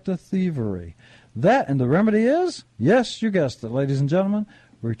an act of thievery. That, and the remedy is, yes, you guessed it, ladies and gentlemen,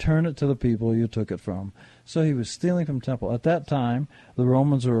 return it to the people you took it from. So he was stealing from temple. At that time, the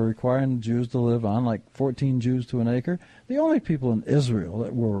Romans were requiring the Jews to live on like 14 Jews to an acre. The only people in Israel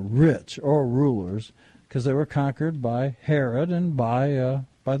that were rich or rulers, because they were conquered by Herod and by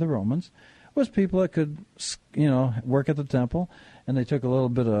the Romans, was people that could, work at the temple. And they took a little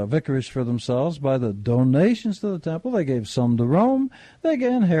bit of vicarage for themselves by the donations to the temple. They gave some to Rome.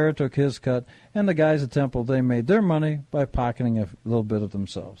 And Herod took his cut. And the guys at the temple, they made their money by pocketing a little bit of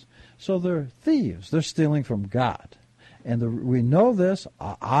themselves. So they're thieves. They're stealing from God. And we know this.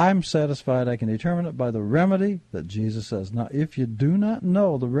 I'm satisfied I can determine it by the remedy that Jesus says. Now, if you do not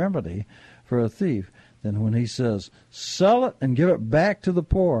know the remedy for a thief, then when he says, sell it and give it back to the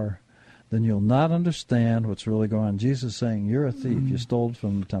poor, then you'll not understand what's really going on. Jesus is saying, you're a thief. You stole it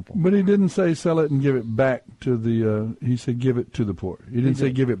from the temple. But he didn't say sell it and give it back to the, he said give it to the poor. He didn't say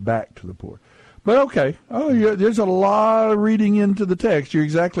give it back to the poor. But okay. Oh, yeah, there's a lot of reading into the text. You're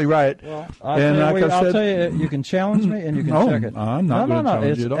exactly right. Well, I'll tell you, you can challenge me and you can check it. I'm not going to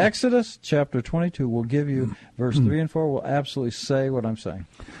challenge you at all. Exodus chapter 22 will give you, verse 3 and 4 will absolutely say what I'm saying.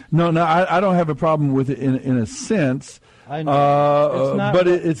 No, I don't have a problem with it in a sense. I know.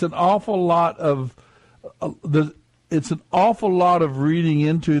 It's an awful lot of it's an awful lot of reading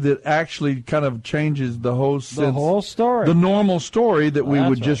into that actually kind of changes the whole sense, the whole story, the normal story that we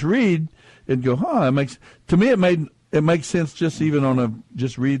would just read and go, it makes it makes sense just even on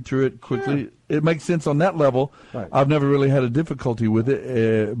just read through it quickly. Yeah. It makes sense on that level. Right. I've never really had a difficulty with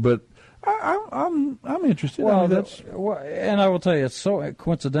it, but I'm interested. Well, and I will tell you, it's so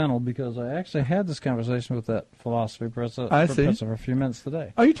coincidental because I actually had this conversation with that philosophy professor for a few minutes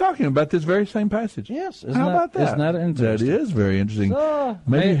today. Are you talking about this very same passage? Yes. How about that? Isn't that interesting? That is very interesting. So,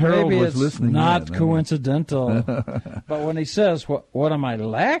 maybe Harold was listening. Not coincidental. But when he says, "What am I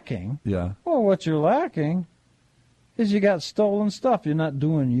lacking?" Yeah. Well, what you're lacking is you got stolen stuff. You're not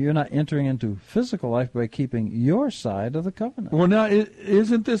entering into physical life by keeping your side of the covenant. Well, now,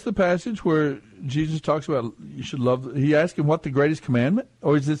 isn't this the passage where Jesus talks about you should love? He asked him what the greatest commandment,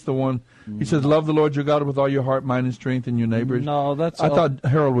 or is this the one? He says, "Love the Lord your God with all your heart, mind, and strength, and your neighbors." No, I thought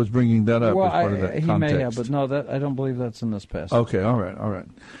Harold was bringing that up as part of that he context. May have, but no, I don't believe that's in this passage. Okay, all right.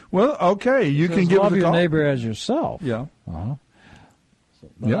 Well, okay, you can give love us a your call. neighbor as yourself. Yeah.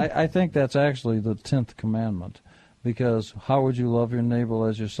 But I think that's actually the 10th commandment. Because how would you love your neighbor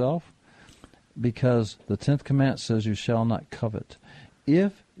as yourself? Because the 10th commandment says you shall not covet.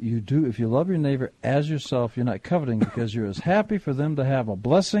 If you love your neighbor as yourself, you're not coveting because you're as happy for them to have a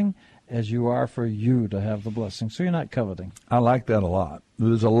blessing as you are for you to have the blessing. So you're not coveting. I like that a lot.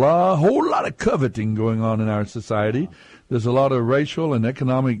 There's a whole lot of coveting going on in our society. There's a lot of racial and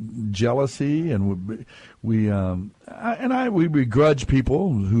economic jealousy, and we begrudge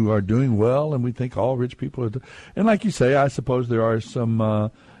people who are doing well, and we think all rich people are. And like you say, I suppose there are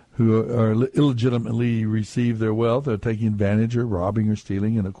some who are illegitimately receive their wealth, are taking advantage or robbing or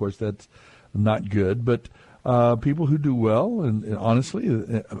stealing, and of course that's not good. But people who do well, and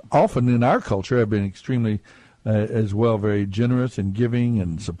honestly, often in our culture, have been extremely as well, very generous and giving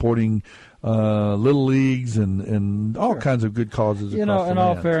and supporting little leagues and all kinds of good causes. In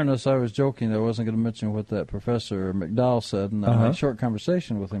all fairness, I was joking. I wasn't going to mention what that Professor McDowell said in a short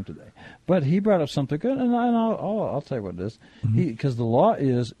conversation with him today. But he brought up something good, and I'll tell you what it is. Because the law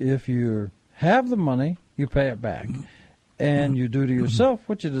is, if you have the money, you pay it back. And you do to yourself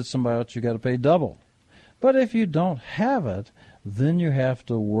what you did to somebody else, you got to pay double. But if you don't have it, then you have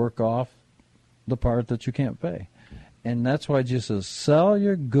to work off the part that you can't pay. And that's why Jesus says, sell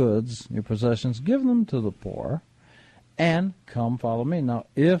your goods, your possessions, give them to the poor, and come follow me. Now,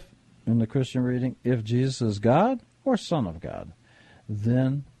 if, in the Christian reading, if Jesus is God or Son of God,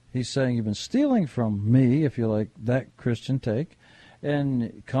 then he's saying you've been stealing from me, if you like that Christian take,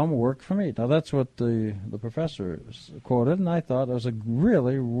 and come work for me. Now, that's what the professor quoted, and I thought it was a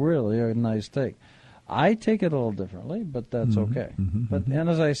really, really a nice take. I take it a little differently, but that's okay. And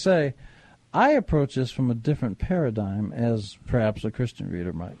as I say, I approach this from a different paradigm as perhaps a Christian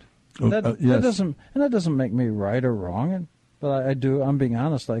reader might. That doesn't make me right or wrong, but I do. I'm being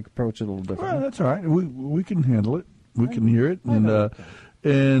honest. I approach it a little differently. Well, that's all right. We can handle it. We can hear it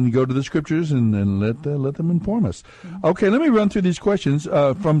and go to the scriptures and let them inform us. Okay, let me run through these questions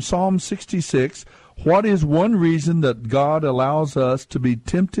from Psalm 66. What is one reason that God allows us to be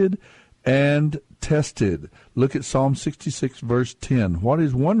tempted and tested? Look at Psalm 66, verse 10. What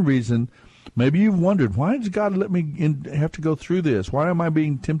is one reason? Maybe you've wondered, why does God let me have to go through this? Why am I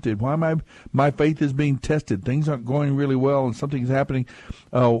being tempted? Why am my faith is being tested? Things aren't going really well, and something's happening.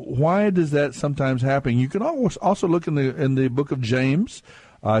 Why does that sometimes happen? You can also look in the book of James.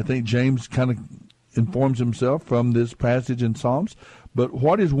 I think James kind of informs himself from this passage in Psalms. But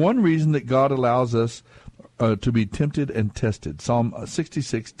what is one reason that God allows us to be tempted and tested? Psalm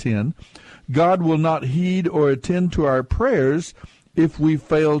 66:10. God will not heed or attend to our prayers if we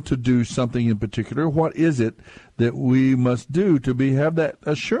fail to do something in particular. What is it that we must do to have that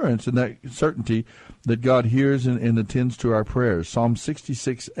assurance and that certainty that God hears and attends to our prayers? Psalm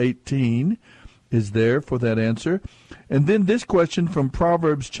 66:18 is there for that answer. And then this question from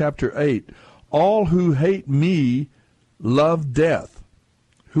Proverbs chapter 8. All who hate me love death.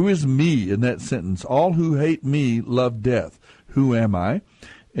 Who is me in that sentence? All who hate me love death. Who am I?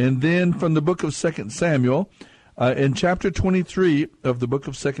 And then from the book of 2 Samuel, in chapter 23 of the book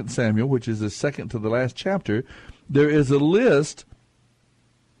of 2 Samuel, which is the second to the last chapter, there is a list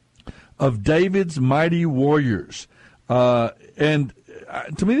of David's mighty warriors. And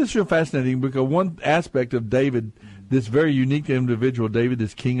to me, this is real fascinating because one aspect of David, this very unique individual, David,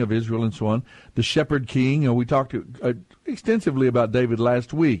 this king of Israel and so on, the shepherd king, and we talked extensively about David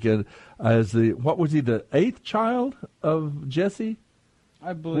last week as what was he, the 8th child of Jesse?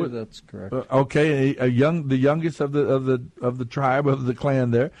 I believe that's correct. Okay, the youngest of the tribe of the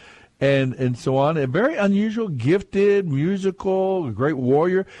clan there, and so on. A very unusual, gifted, musical, great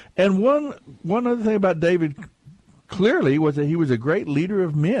warrior. And one other thing about David clearly was that he was a great leader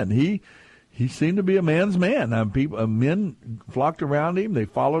of men. He seemed to be a man's man. Men flocked around him. They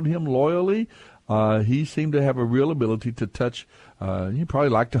followed him loyally. He seemed to have a real ability to touch. He probably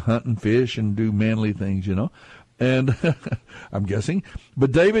liked to hunt and fish and do manly things, And I'm guessing,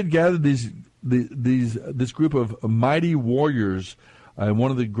 but David gathered this group of mighty warriors. And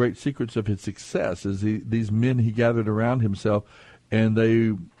one of the great secrets of his success is these men he gathered around himself, and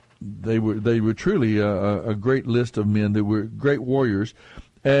they were truly a great list of men. They were great warriors.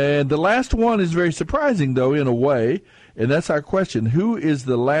 And the last one is very surprising, though, in a way, and that's our question: who is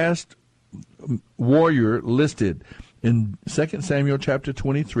the last warrior listed in 2 Samuel chapter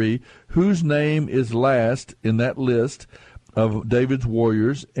 23, whose name is last in that list of David's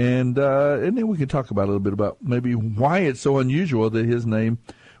warriors? And then we can talk about a little bit about maybe why it's so unusual that his name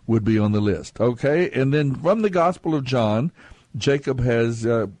would be on the list. Okay, and then from the Gospel of John, Jacob has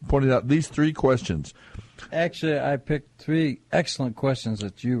pointed out these 3 questions. Actually, I picked 3 excellent questions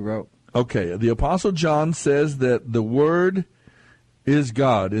that you wrote. Okay, the Apostle John says that the Word is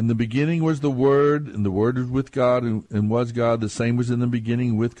God. In the beginning was the Word, and the Word was with God and was God. The same was in the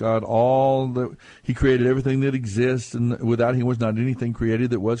beginning with God. He created everything that exists, and without him was not anything created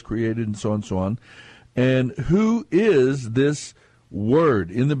that was created, and so on and so on. And who is this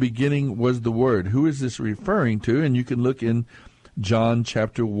Word? In the beginning was the Word. Who is this referring to? And you can look in John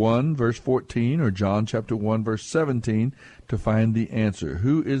chapter 1, verse 14, or John chapter 1, verse 17, to find the answer.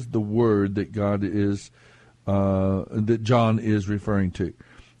 Who is the Word that God is that John is referring to?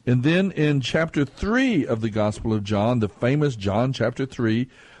 And then in chapter 3 of the Gospel of John, the famous John chapter 3,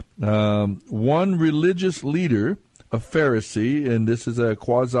 one religious leader, a Pharisee, and this is a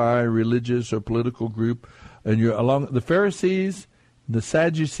quasi-religious or political group, and you're along the Pharisees, the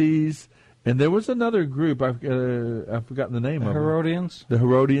Sadducees, and there was another group, I've forgotten the name of them. Herodians? The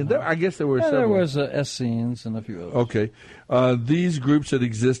Herodians. I guess there were several. There was Essenes and a few others. Okay. These groups that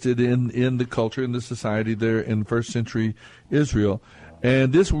existed in the culture, in the society there in first century Israel.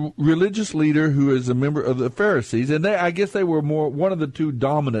 And this religious leader who is a member of the Pharisees, and I guess they were one of the 2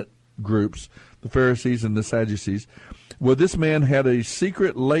 dominant groups, the Pharisees and the Sadducees. Well, this man had a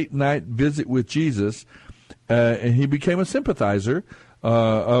secret late-night visit with Jesus, and he became a sympathizer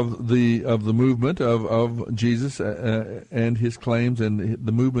of the movement of Jesus and his claims and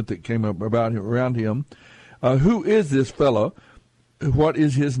the movement that came about around him. Who is this fellow? What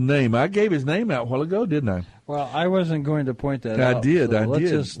is his name? I gave his name out a while ago, didn't I? Well, I wasn't going to point that out. I did. Let's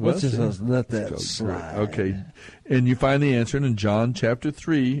just let that slide. Okay. And you find the answer in John chapter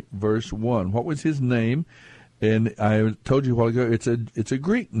 3, verse 1. What was his name? And I told you a while ago, it's a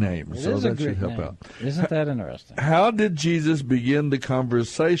Greek name, so that should help out. Isn't that interesting? How did Jesus begin the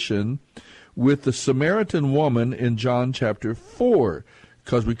conversation with the Samaritan woman in John chapter 4?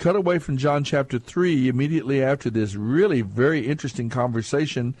 Because we cut away from John chapter 3 immediately after this really very interesting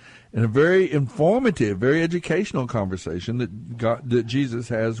conversation and a very informative, very educational conversation that Jesus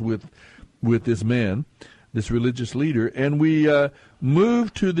has with this man, this religious leader. And we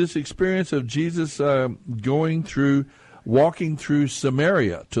move to this experience of Jesus walking through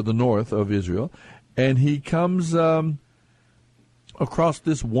Samaria to the north of Israel, and he comes across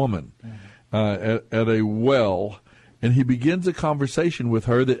this woman at a well, and he begins a conversation with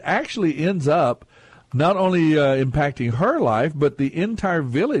her that actually ends up not only impacting her life, but the entire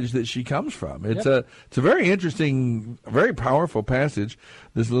village that she comes from. It's a very interesting, very powerful passage.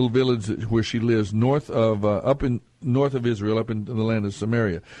 This little village where she lives, north of Israel, up in the land of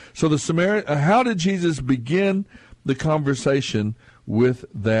Samaria. So how did Jesus begin the conversation with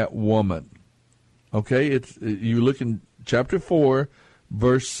that woman? Okay, you look in chapter 4,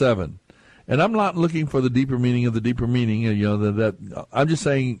 verse 7. And I'm not looking for the deeper meaning of the deeper meaning. That I'm just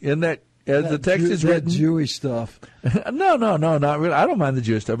saying in that. As the text is written, that Jewish stuff. No, not really. I don't mind the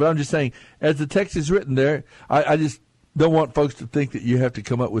Jewish stuff, but I'm just saying, as the text is written there, I just don't want folks to think that you have to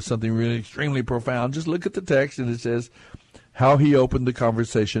come up with something really extremely profound. Just look at the text, and it says, how he opened the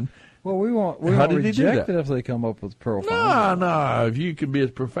conversation. Well, we won't reject it if they come up with profound. No. If you can be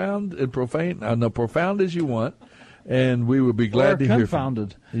as profound as you want, and we would be glad to hear from you.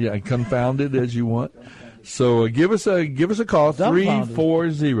 Yeah, confounded as you want. So give us a call,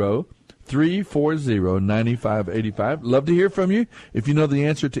 340-340-9585. Love to hear from you if you know the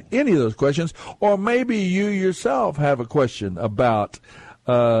answer to any of those questions, or maybe you yourself have a question about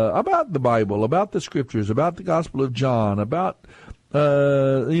the Bible, about the Scriptures, about the Gospel of John, about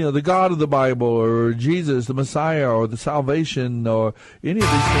the God of the Bible, or Jesus, the Messiah, or the salvation, or any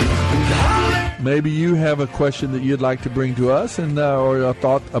of these things. Maybe you have a question that you'd like to bring to us, and or a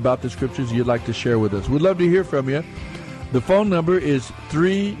thought about the Scriptures you'd like to share with us. We'd love to hear from you. The phone number is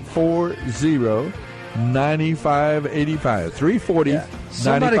 340-9585. 340-9585.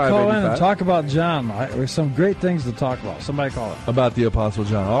 Somebody call in and talk about John. There's some great things to talk about. Somebody call in. About the Apostle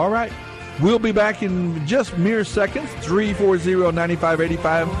John. All right. We'll be back in just mere seconds.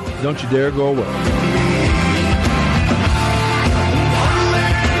 340-9585. Don't you dare go away.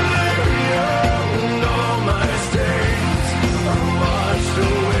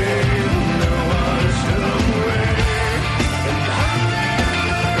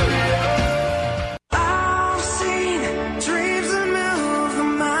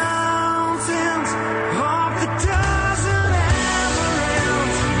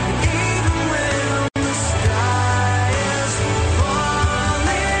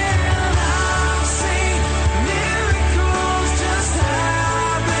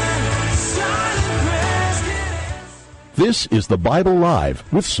 This is the Bible Live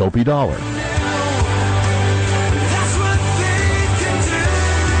with Soapy Dollar.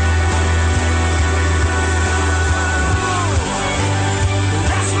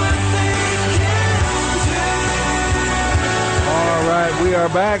 We are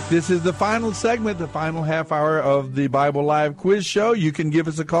back. This is the final segment, the final half hour of the Bible Live Quiz Show. You can give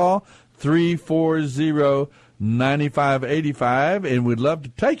us a call, 340-9585, and we'd love to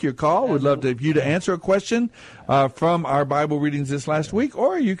take your call. We'd love for you to answer a question from our Bible readings this last week,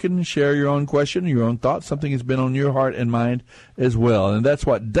 or you can share your own question, your own thoughts, something that's been on your heart and mind as well. And that's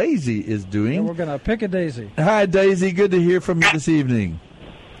what Daisy is doing. And we're going to pick a Daisy. Hi, Daisy. Good to hear from you this evening.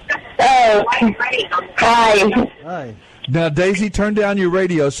 Oh, hi. Hi. Now, Daisy, turn down your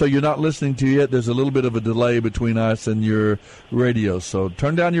radio so you're not listening to it. There's a little bit of a delay between us and your radio. So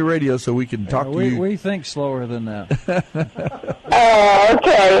turn down your radio so we can talk to you. We think slower than that. Oh,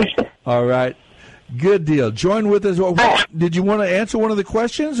 okay. All right. Good deal. Join with us. Did you want to answer one of the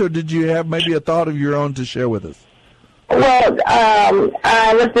questions, or did you have maybe a thought of your own to share with us? Well,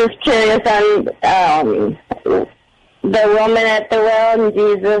 I was just curious on the woman at the well, and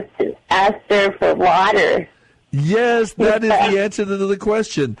Jesus asked her for water. Yes, that is the answer to the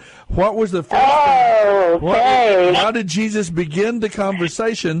question. What was the first okay. How did Jesus begin the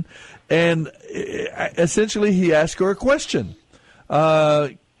conversation? And essentially, he asked her a question.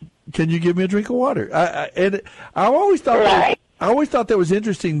 Can you give me a drink of water? I always thought that was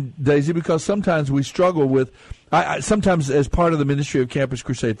interesting, Daisy, because sometimes we struggle with. Sometimes, as part of the ministry of Campus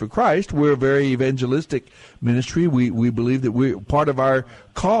Crusade for Christ, we're a very evangelistic ministry. We believe that part of our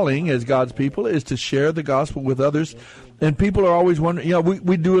calling as God's people is to share the gospel with others. And people are always wondering,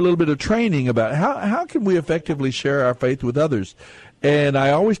 we do a little bit of training about how can we effectively share our faith with others. And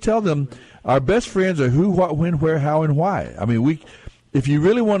I always tell them our best friends are who, what, when, where, how, and why. I mean, if you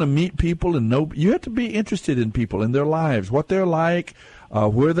really want to meet people and know, you have to be interested in people, in their lives, what they're like,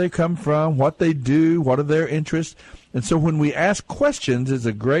 where they come from, what they do, what are their interests. And so when we ask questions, is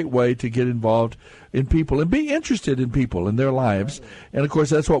a great way to get involved in people and be interested in people and their lives. And, of course,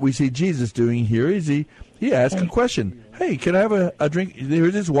 that's what we see Jesus doing here is he asked a question. Hey, can I have a drink?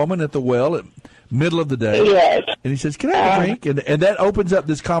 There's this woman at the well at middle of the day. Yes. And he says, can I have a drink? And that opens up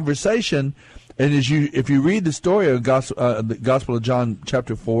this conversation. And if you read the story of the Gospel of John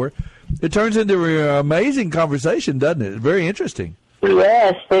chapter 4, it turns into an amazing conversation, doesn't it? Very interesting.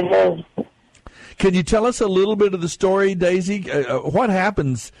 Yes, it is. Can you tell us a little bit of the story, Daisy? What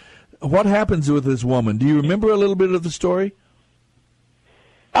happens with this woman? Do you remember a little bit of the story?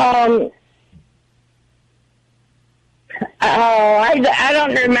 I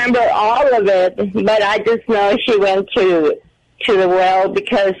don't remember all of it, but I just know she went to the well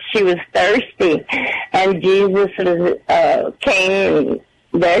because she was thirsty, and Jesus came, and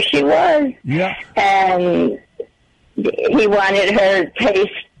there she was. Yeah. And he wanted her to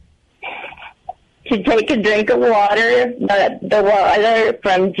take a drink of water, but the water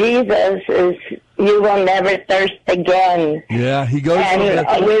from Jesus is you will never thirst again. Yeah, he goes.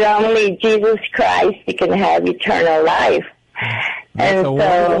 And with only Jesus Christ, you can have eternal life.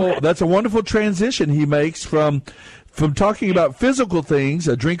 That's a wonderful transition he makes from from talking about physical things,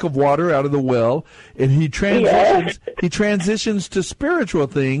 a drink of water out of the well, and he transitions to spiritual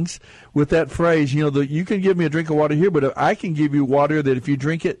things with that phrase. You know, you can give me a drink of water here, but I can give you water that if you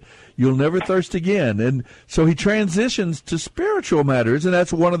drink it, you'll never thirst again. And so he transitions to spiritual matters, and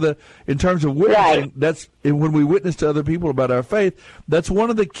that's one of the, in terms of witnessing, that's when we witness to other people about our faith, that's one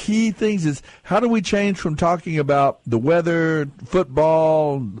of the key things is how do we change from talking about the weather,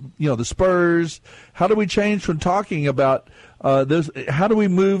 football, you know, the Spurs, how do we change from talking about how do we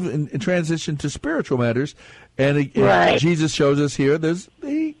move and transition to spiritual matters? And Jesus shows us here,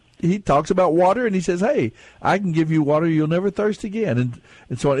 he talks about water, and he says, hey, I can give you water you'll never thirst again,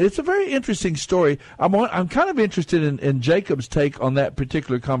 and so on. It's a very interesting story. I'm kind of interested in Jacob's take on that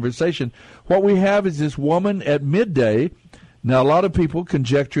particular conversation. What we have is this woman at midday. Now, a lot of people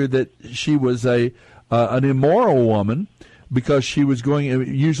conjecture that she was an immoral woman because she was going.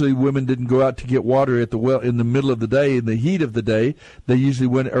 Usually women didn't go out to get water at the well in the middle of the day, in the heat of the day. They usually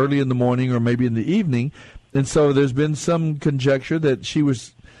went early in the morning or maybe in the evening. And so there's been some conjecture that she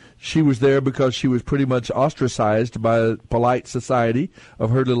was there because she was pretty much ostracized by a polite society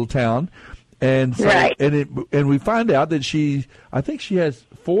of her little town. And so, and we find out that I think she has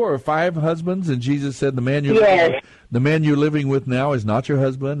 4 or 5 husbands, and Jesus said the man you're living with now is not your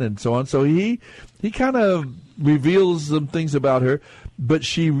husband, and so on. So he kind of reveals some things about her, but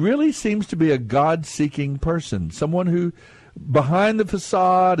she really seems to be a God-seeking person, someone who, behind the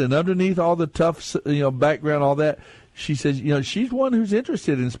facade and underneath all the tough, background, all that, she says, she's one who's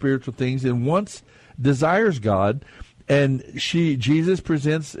interested in spiritual things and desires God. And Jesus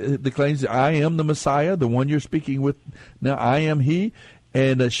presents the claims that I am the Messiah, the one you're speaking with now. I am He.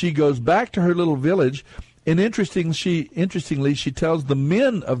 And she goes back to her little village. And interestingly, she tells the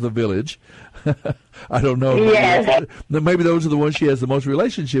men of the village, I don't know, maybe those are the ones she has the most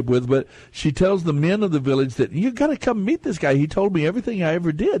relationship with, but she tells the men of the village that you got to come meet this guy. He told me everything I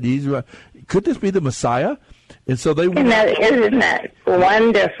ever did. Could this be the Messiah? And so they isn't that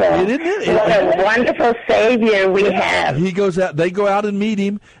wonderful? What a wonderful Savior we have. He goes out. They go out and meet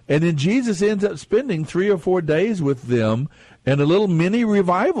him, and then Jesus ends up spending 3 or 4 days with them. And a little mini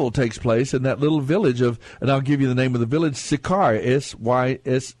revival takes place in that little village and I'll give you the name of the village, Sychar,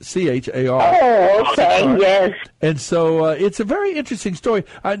 Syschar. Oh, okay, yes. And so it's a very interesting story.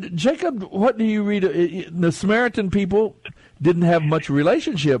 Jacob, what do you read? The Samaritan people didn't have much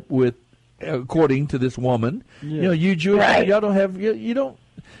relationship with, according to this woman. Yeah. You Jewish, y'all don't have, you don't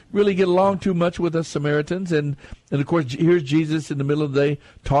really get along too much with us Samaritans, and of course here's Jesus in the middle of the day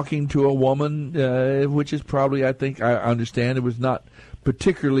talking to a woman, which is probably, I understand it was not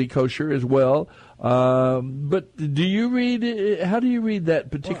particularly kosher as well. But do you read? How do you read that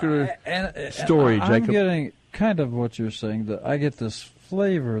particular story, Jacob? I'm getting kind of what you're saying. That I get this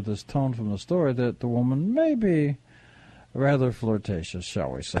flavor, this tone from the story that the woman may be rather flirtatious,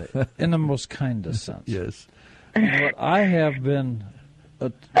 shall we say, in the most kindest sense. Yes. And what I have been.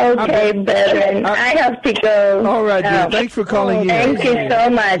 Okay, brethren, I have to go. All right, dear. Thanks for calling in. Thank you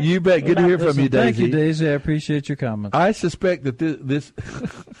so much. You bet. Good to hear from you, Daisy. Thank you, Daisy. I appreciate your comments. I suspect that this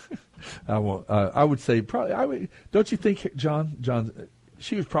I would say probably. Don't you think, John?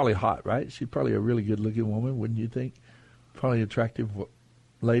 She was probably hot, right? She's probably a really good-looking woman, wouldn't you think? Probably attractive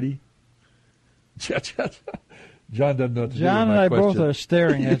lady. John doesn't know what to do with my and I question. both are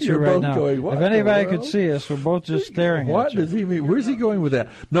staring at you right now. Going, if anybody could see us, we're both just staring at you. What does he mean? Where's he going with that?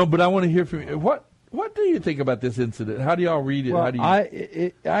 No, but I want to hear from you. What do you think about this incident? How do y'all read it? Well, How do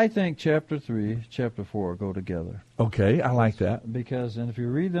you... I think chapter 3, chapter 4 go together. Okay, I like that. Because, and if you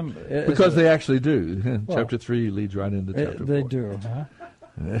read them... Because they actually do. Chapter 3 leads right into chapter 4. They do, huh?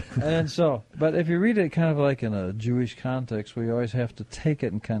 And so, but if you read it kind of like in a Jewish context, where you always have to take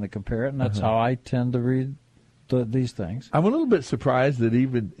it and kind of compare it, and that's how I tend to read these things. I'm a little bit surprised that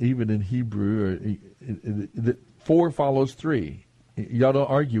even in Hebrew, that 4 follows 3. Y'all don't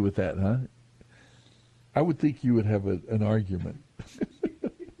argue with that, huh? I would think you would have an argument.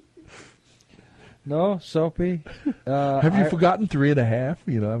 No, Soapy. Have you forgotten 3.5?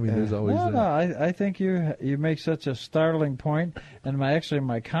 There's always. No. I think you make such a startling point, and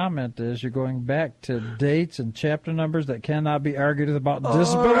my comment is you're going back to dates and chapter numbers that cannot be argued about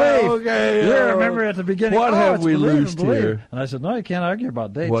disbelief. Okay. You remember at the beginning. What have we loosed here? And I said, no, you can't argue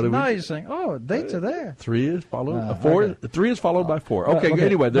about dates. Now you're saying, dates are there. 3 is followed. 4. Okay. 3 is followed by 4. Okay.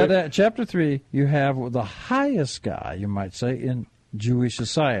 Anyway, but chapter 3, you have the highest guy, you might say, in Jewish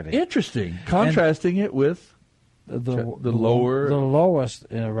society. Interesting. Contrasting it with the lowest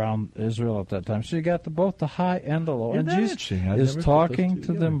around Israel at that time. So you got both the high and the low. And Jesus is talking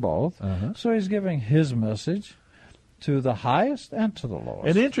to them both. So he's giving his message. to the highest and to the lowest.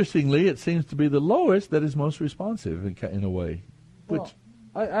 And interestingly, it seems to be the lowest that is most responsive in a way, which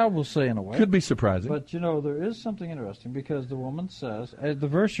I will say in a way. Could be surprising. But, there is something interesting because the woman says, the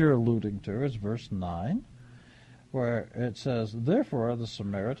verse you're alluding to is verse 9, where it says, "Therefore the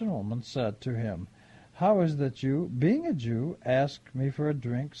Samaritan woman said to him, 'How is that you, being a Jew, ask me for a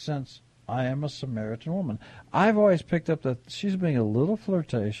drink since I am a Samaritan woman?'" I've always picked up that she's being a little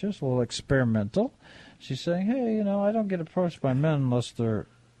flirtatious, a little experimental. She's saying, hey, I don't get approached by men unless they're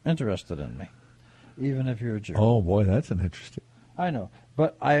interested in me, even if you're a Jew. Oh, boy, that's an interesting. I know.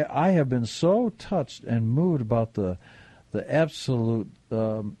 But I have been so touched and moved about the absolute,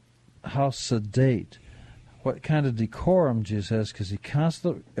 how sedate, what kind of decorum Jesus has, because he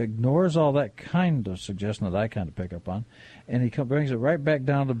constantly ignores all that kind of suggestion that I kind of pick up on, and he brings it right back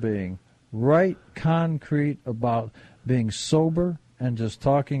down to being right concrete about being sober and just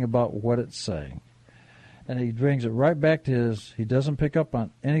talking about what it's saying. And he brings it right back to he doesn't pick up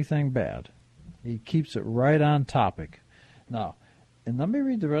on anything bad. He keeps it right on topic. Now, and let me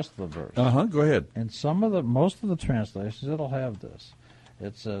read the rest of the verse. Go ahead. In most of the translations, it'll have this.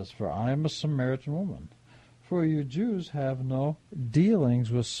 It says, "For I am a Samaritan woman. For you Jews have no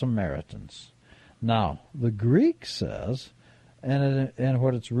dealings with Samaritans." Now, the Greek says, and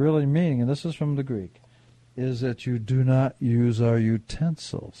what it's really meaning, and this is from the Greek, is that you do not use our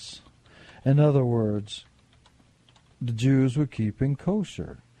utensils. In other words, the Jews were keeping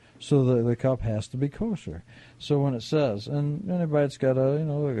kosher, so the cup has to be kosher. So when it says, and anybody that's got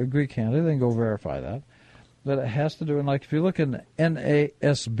a Greek handle, they can go verify that, but it has to do, and like if you look in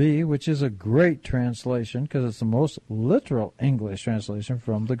NASB, which is a great translation because it's the most literal English translation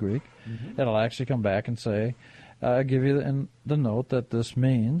from the Greek, it'll actually come back and say, give you the note that this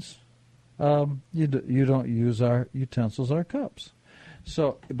means you don't use our utensils, our cups.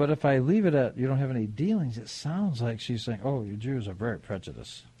 So, but if I leave it at you don't have any dealings, it sounds like she's saying, oh, you Jews are very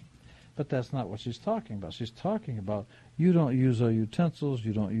prejudiced. But that's not what she's talking about. She's talking about you don't use our utensils,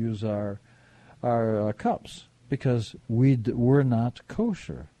 you don't use our cups, because we're not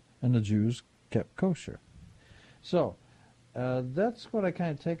kosher, and the Jews kept kosher. So, that's what I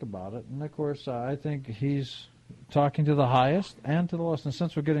kind of take about it. And, of course, I think he's talking to the highest and to the lowest. And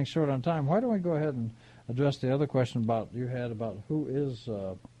since we're getting short on time, why don't we go ahead and address the other question you had about who is,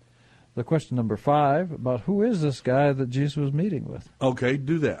 the question number 5, about who is this guy that Jesus was meeting with. Okay,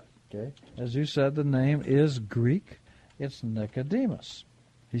 do that. Okay. As you said, the name is Greek. It's Nicodemus.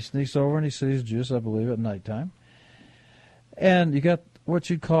 He sneaks over and he sees Jesus, I believe, at nighttime. And you got what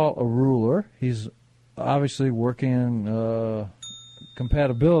you'd call a ruler. He's obviously working in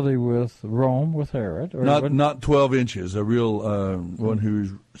compatibility with Rome, with Herod. Or not 12 inches, a real one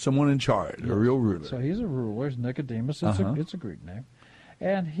who's someone in charge, a real ruler. So he's a ruler. He's Nicodemus. It's a Greek name.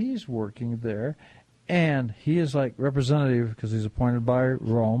 And he's working there. And he is like representative because he's appointed by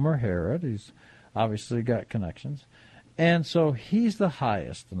Rome or Herod. He's obviously got connections. And so he's the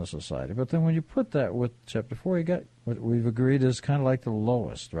highest in the society. But then when you put that with chapter 4, you got what we've agreed is kind of like the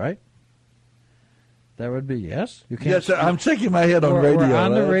lowest, right? That would be yes. You can't. Yes, I'm shaking my head on radio. We're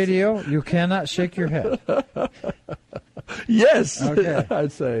on the radio. You cannot shake your head. Yes, okay.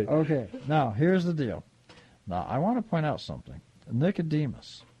 I'd say. Okay. Now here's the deal. Now I want to point out something.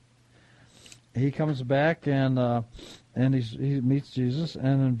 Nicodemus. He comes back and he meets Jesus,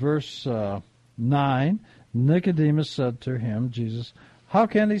 and in verse 9, Nicodemus said to him, Jesus, "How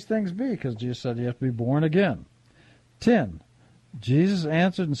can these things be?" Because Jesus said you have to be born again. 10. Jesus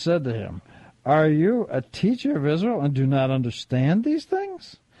answered and said to him, "Are you a teacher of Israel and do not understand these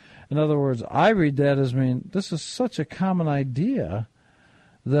things?" In other words, I read that as this is such a common idea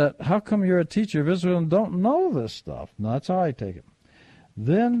that how come you're a teacher of Israel and don't know this stuff? No, that's how I take it.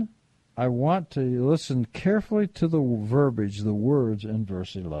 Then I want to listen carefully to the verbiage, the words in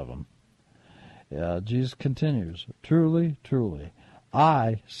verse 11. Jesus continues, "Truly, truly,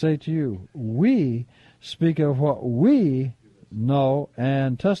 I say to you, we speak of what we know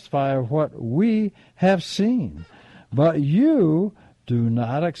and testify of what we have seen, but you do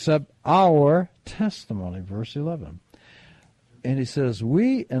not accept our testimony." Verse 11. And he says,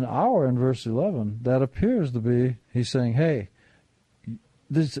 we and our in verse 11, that appears to be, he's saying, hey,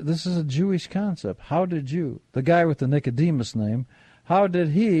 this is a Jewish concept. How did you, the guy with the Nicodemus name, how did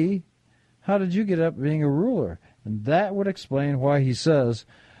you get up being a ruler? And that would explain why he says,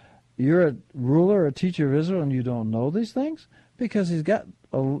 you're a ruler, a teacher of Israel, and you don't know these things? Because he's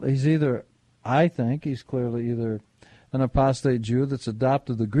either, I think, he's clearly either an apostate Jew that's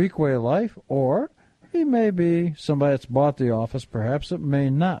adopted the Greek way of life, or he may be somebody that's bought the office. Perhaps it may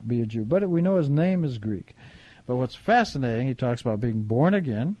not be a Jew, but we know his name is Greek. But what's fascinating, he talks about being born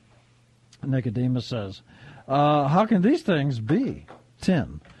again. Nicodemus says, how can these things be?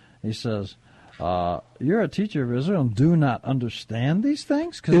 10. He says, you're a teacher of Israel and do not understand these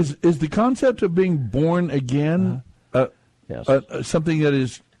things? Is the concept of being born again yes. Something that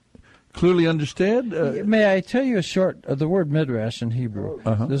is clearly understood? May I tell you the word midrash in Hebrew.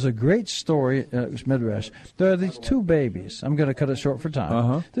 There's a great story, midrash. There are these two babies. I'm going to cut it short for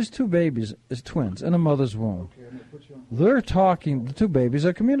time. There's two babies, it's twins, in a mother's womb. They're talking, the two babies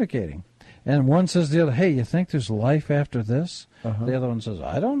are communicating. And one says to the other, hey, you think there's life after this? The other one says,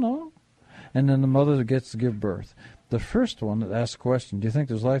 I don't know. And then the mother gets to give birth. The first one that asks the question, do you think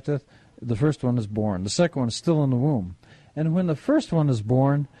there's life after death? The first one is born. The second one is still in the womb. And when the first one is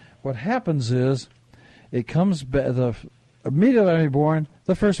born, what happens is it comes back, immediately born,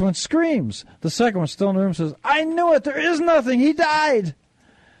 the first one screams. The second one still in the room says, I knew it, there is nothing, he died.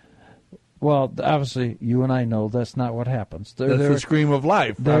 Well, obviously, you and I know that's not what happens. That's the scream of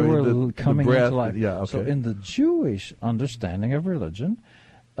life. They were coming into life. Yeah, okay. So in the Jewish understanding of religion,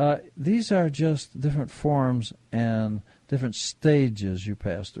 these are just different forms and different stages you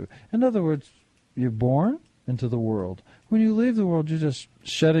pass through. In other words, you're born into the world. When you leave the world, you're just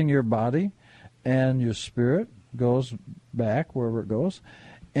shedding your body, and your spirit goes back wherever it goes.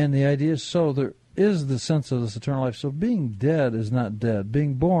 And the idea is, so there is the sense of this eternal life. So being dead is not dead.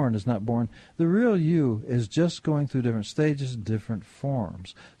 Being born is not born. The real you is just going through different stages, different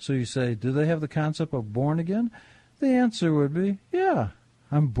forms. So you say, do they have the concept of born again? The answer would be, yeah,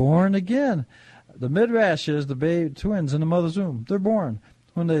 I'm born again. The midrash is the baby twins in the mother's womb. They're born.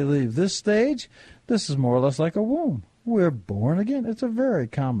 When they leave this stage, this is more or less like a womb. We're born again. It's a very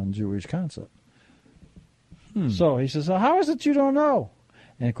common Jewish concept. So he says, how is it you don't know?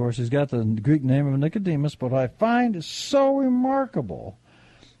 And, of course, he's got the Greek name of Nicodemus, but what I find so remarkable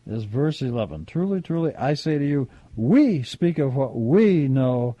is verse 11. Truly, truly, I say to you, we speak of what we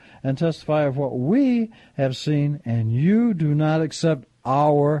know and testify of what we have seen, and you do not accept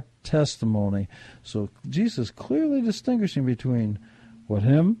our testimony. So Jesus clearly distinguishing between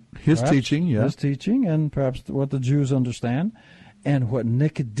his teaching, and perhaps what the Jews understand, and what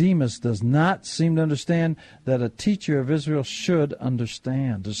Nicodemus does not seem to understand that a teacher of Israel should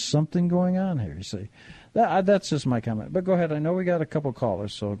understand. There's something going on here, you see. That's just my comment. But go ahead. I know we got a couple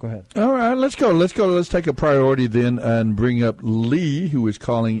callers, so go ahead. All right, let's go. Let's take a priority then and bring up Lee, who is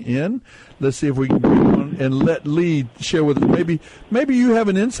calling in. Let's see if we can bring on and let Lee share with us. Maybe you have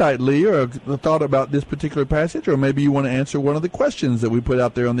an insight, Lee, or a thought about this particular passage, or maybe you want to answer one of the questions that we put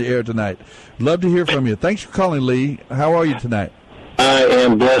out there on the air tonight. Love to hear from you. Thanks for calling, Lee. How are you tonight? I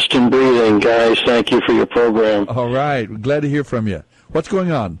am blessed and breathing, guys. Thank you for your program. All right. We're glad to hear from you. What's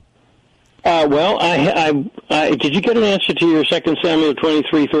going on? Well, did you get an answer to your 2 Samuel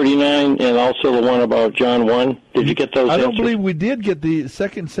 23:39 and also the one about John 1? Did you get those answers? I don't believe we did get the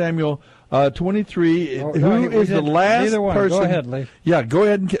 2 Samuel 23. Who is the last person? Go ahead, Lee. Yeah, go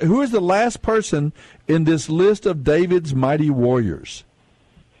ahead. Who is the last person in this list of David's mighty warriors?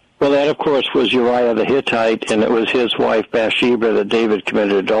 Well, that, of course, was Uriah the Hittite, and it was his wife Bathsheba that David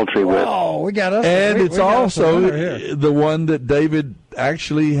committed adultery with. Oh, we got us. And it's also the one that David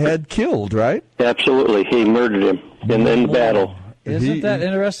actually had killed, right? Absolutely. He murdered him in the battle. Isn't that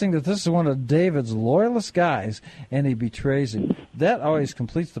interesting that this is one of David's loyalist guys, and he betrays him? That always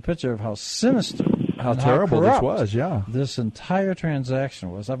completes the picture of how sinister, how terrible this was, yeah. This entire transaction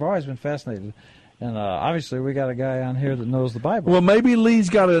was. I've always been fascinated. And obviously, we got a guy on here that knows the Bible. Well, maybe Lee's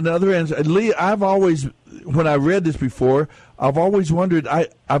got another answer. Lee, when I read this before, I've always wondered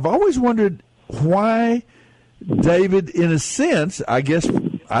why David, in a sense, I guess,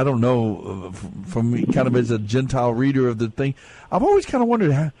 I don't know, from me kind of as a Gentile reader of the thing, I've always kind of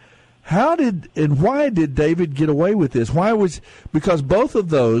wondered why did David get away with this? Because both of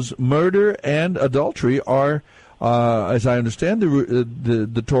those, murder and adultery, are, as I understand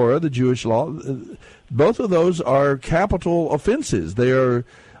the Torah, the Jewish law, both of those are capital offenses. They are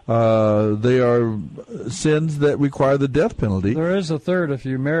sins that require the death penalty. There is a third. If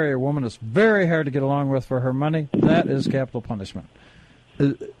you marry a woman that's very hard to get along with for her money, that is capital punishment.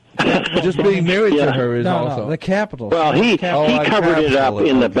 Just being married to her is also the capital. Well, he covered it up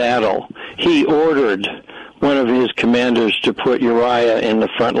in the battle. He ordered one of his commanders to put Uriah in the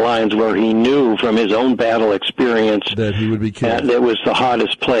front lines where he knew from his own battle experience that he would be killed. That was the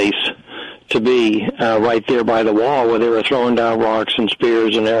hottest place to be, right there by the wall where they were throwing down rocks and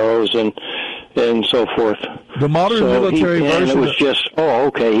spears and arrows and so forth. The modern military version. It was just,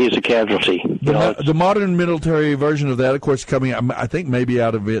 he's a casualty. The modern military version of that, of course, coming, I think maybe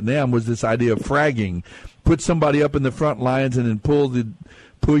out of Vietnam, was this idea of fragging. Put somebody up in the front lines and then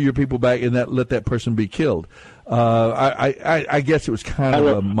pull your people back and let that person be killed. I guess it was kind of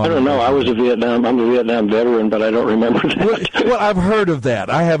a. I don't know. I'm a Vietnam veteran, but I don't remember that. Well, I've heard of that.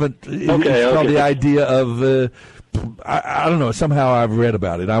 I haven't. It's called the idea of. I don't know. Somehow I've read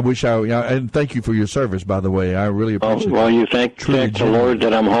about it. I wish and thank you for your service, by the way. I really appreciate it. Well, you thank the Lord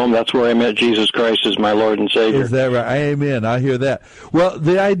that I'm home. That's where I met Jesus Christ as my Lord and Savior. Is that right? Amen. I hear that. Well,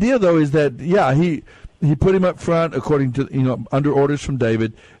 the idea, though, is that, he put him up front according to, under orders from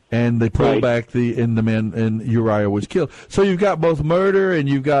David, and they pulled back and Uriah was killed. So you've got both murder and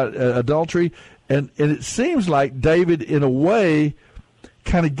you've got adultery, and it seems like David, in a way,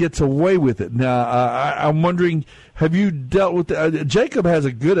 kind of gets away with it. Now, I'm wondering, have you dealt with Jacob has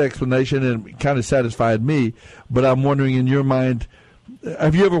a good explanation and it kind of satisfied me, but I'm wondering, in your mind,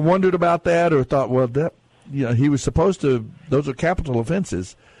 have you ever wondered about that or thought, well, that he was supposed to, those are capital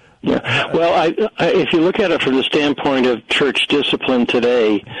offenses? Yeah. Well, if you look at it from the standpoint of church discipline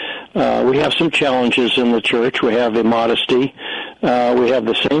today, we have some challenges in the church. We have immodesty. We have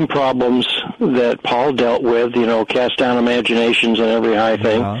the same problems that Paul dealt with, cast down imaginations and every high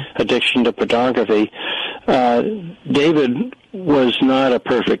thing, addiction to pornography. David was not a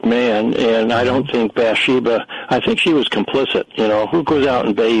perfect man, and I don't think Bathsheba, I think she was complicit. Who goes out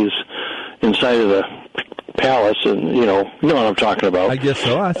and bathes inside of the palace, and you know what I'm talking about. I guess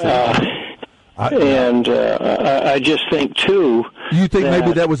so. I just think too. You think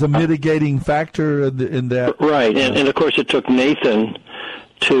maybe that was a mitigating factor in that, right? And of course, it took Nathan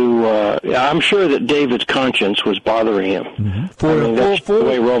to. I'm sure that David's conscience was bothering him. Mm-hmm. That's the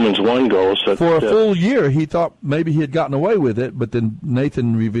way Romans 1 goes. For a full year, he thought maybe he had gotten away with it, but then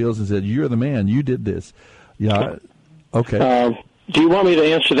Nathan reveals and said, "You're the man. You did this." Yeah. Okay. Do you want me to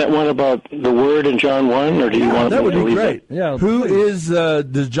answer that one about the word in John 1, or do you want that me would to be leave great. it? Yeah. Who is?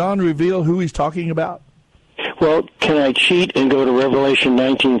 Does John reveal who he's talking about? Well, can I cheat and go to Revelation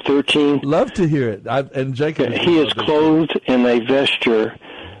 19:13? Love to hear it. And Jacob. He is clothed in a vesture,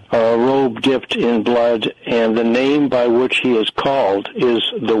 a robe dipped in blood, and the name by which he is called is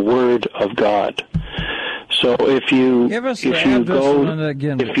the Word of God. So if you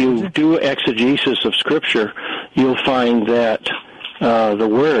do exegesis of Scripture, you'll find that the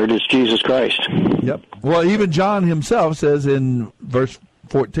Word is Jesus Christ. Yep. Well, even John himself says in verse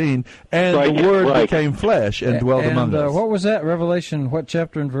 14, and the Word became flesh and dwelt among us. What was that? Revelation, what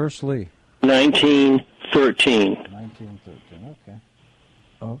chapter and verse, Lee? 19:13. 19:13, okay.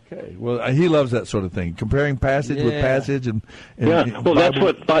 Okay. Well, he loves that sort of thing, comparing passage with passage. And well, that's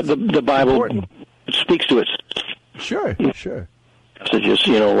what the Bible speaks to it. Sure. Passages,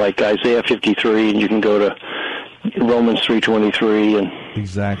 like Isaiah 53, and you can go to Romans 3:23, and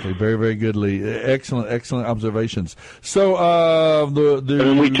exactly, very, very good, Lee. Excellent observations. So,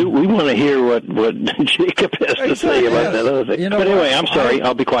 we want to hear what Jacob has to say about that other thing. But anyway, I'm sorry.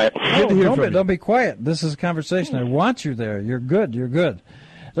 I'll be quiet. Don't be quiet. This is a conversation. I want you there. You're good.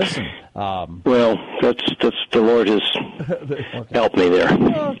 Listen. Well, that's the Lord has helped me there.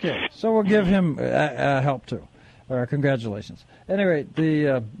 Okay, so we'll give him help too. Congratulations. Anyway,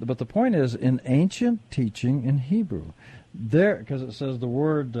 but the point is, in ancient teaching in Hebrew, because it says the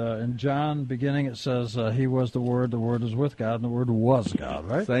Word in John beginning, it says he was the Word is with God, and the Word was God,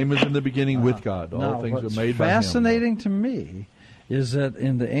 right? Same as in the beginning with God. All things were made by Him. What's fascinating to me is that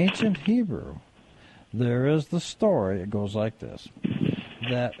in the ancient Hebrew, there is the story. It goes like this.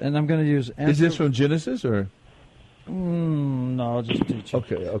 And I'm going to use. Is this from Genesis or? No, I'll just teach you.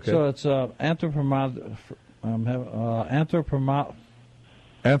 Okay. So it's anthropomorphic.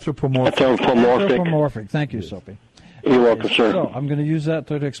 Thank you, Soapy. You're welcome, sir. So I'm going to use that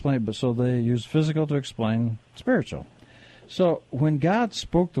to explain, but so they use physical to explain spiritual. So when God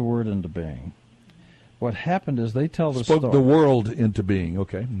spoke the word into being, what happened is they tell the story. Spoke the world into being,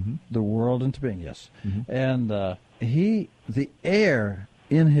 okay. Mm-hmm. The world into being, yes. Mm-hmm. And the air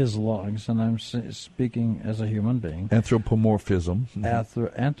in his lungs, and I'm speaking as a human being. Anthropomorphism.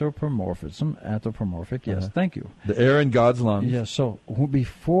 Anthropomorphic, yes, thank you. The air in God's lungs. Yes, so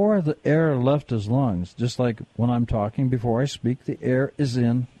before the air left his lungs, just like when I'm talking, before I speak, the air is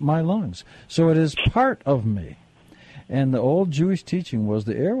in my lungs. So it is part of me. And the old Jewish teaching was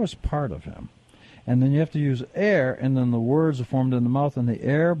the air was part of him. And then you have to use air, and then the words are formed in the mouth, and the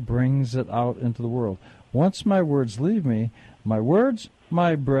air brings it out into the world. Once my words leave me, my words,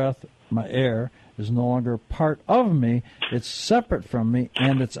 my breath, my air is no longer part of me. It's separate from me,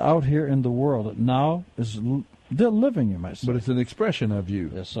 and it's out here in the world. It now is living, you might say. But it's an expression of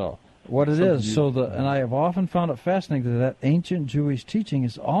you. Yes, so what it is. And I have often found it fascinating that ancient Jewish teaching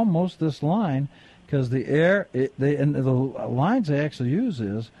is almost this line, because the air, and the lines they actually use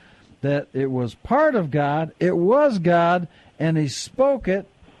is that it was part of God, it was God, and he spoke it,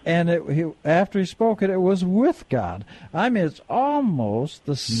 And after he spoke it, it was with God. I mean, it's almost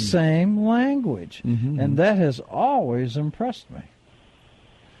the same language. And that has always impressed me.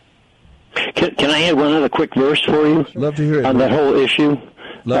 Can I add one other quick verse for you? Love to hear it. On that whole issue.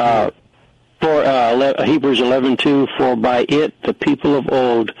 For Hebrews 11:2, for by it the people of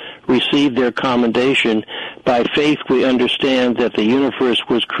old received their commendation. By faith we understand that the universe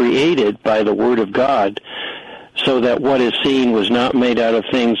was created by the word of God, so that what is seen was not made out of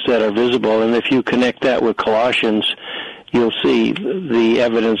things that are visible. And if you connect that with Colossians, you'll see the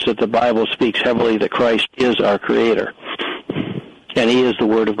evidence that the Bible speaks heavily that Christ is our creator. And he is the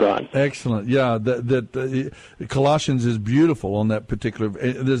Word of God. Excellent. Yeah, Colossians is beautiful on that particular.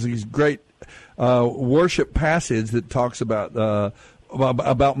 There's these great worship passage that talks about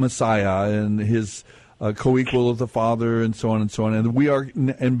Messiah and his co-equal of the Father, and so on and so on.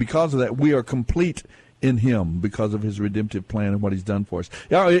 And because of that, we are complete in him because of his redemptive plan and what he's done for us.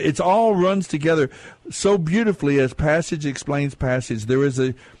 Yeah, it's all runs together so beautifully as passage explains passage. There's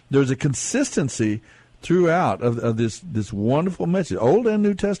a consistency throughout of this wonderful message, Old and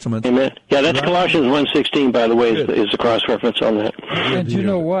New Testament. Amen. Yeah, that's Colossians 1:16, by the way, is the cross-reference on that. And you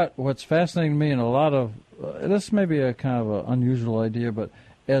know what? What's fascinating to me, and a lot of this may be a kind of an unusual idea, but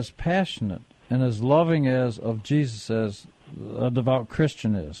as passionate and as loving of Jesus as a devout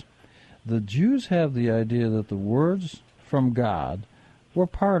Christian is, the Jews have the idea that the words from God were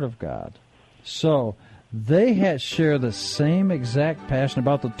part of God. So they share the same exact passion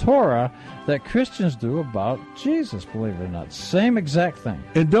about the Torah that Christians do about Jesus, believe it or not. Same exact thing.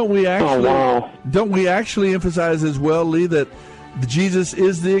 And don't we actually emphasize as well, Lee, that Jesus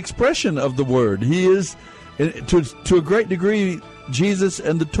is the expression of the Word? He is, to a great degree, Jesus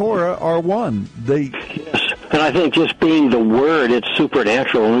and the Torah are one. Yes. And I think just being the Word, it's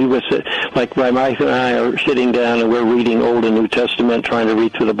supernatural. And like my wife and I are sitting down and we're reading Old and New Testament, trying to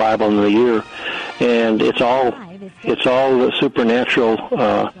read through the Bible in a year, and it's all the supernatural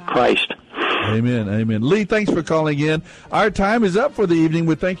Christ. Amen, amen. Lee, thanks for calling in. Our time is up for the evening.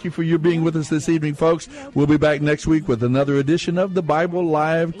 We thank you for your being with us this evening, folks. We'll be back next week with another edition of the Bible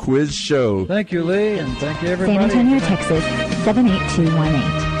Live Quiz Show. Thank you, Lee, and thank you, everybody. San Antonio, Texas,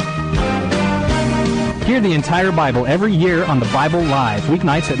 78218. Hear the entire Bible every year on the Bible Live,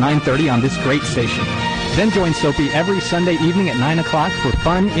 weeknights at 9:30 on this great station. Then join SOAPY every Sunday evening at 9 o'clock for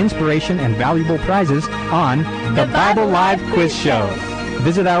fun, inspiration, and valuable prizes on the Bible Live Quiz Show.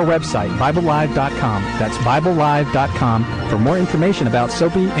 Visit our website, BibleLive.com. That's BibleLive.com for more information about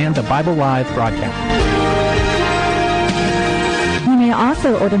SOAPY and the Bible Live broadcast. You may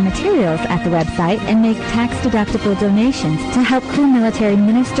also order materials at the website and make tax-deductible donations to help Crew Military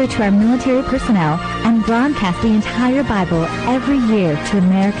minister to our military personnel and broadcast the entire Bible every year to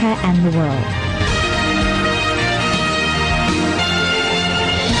America and the world.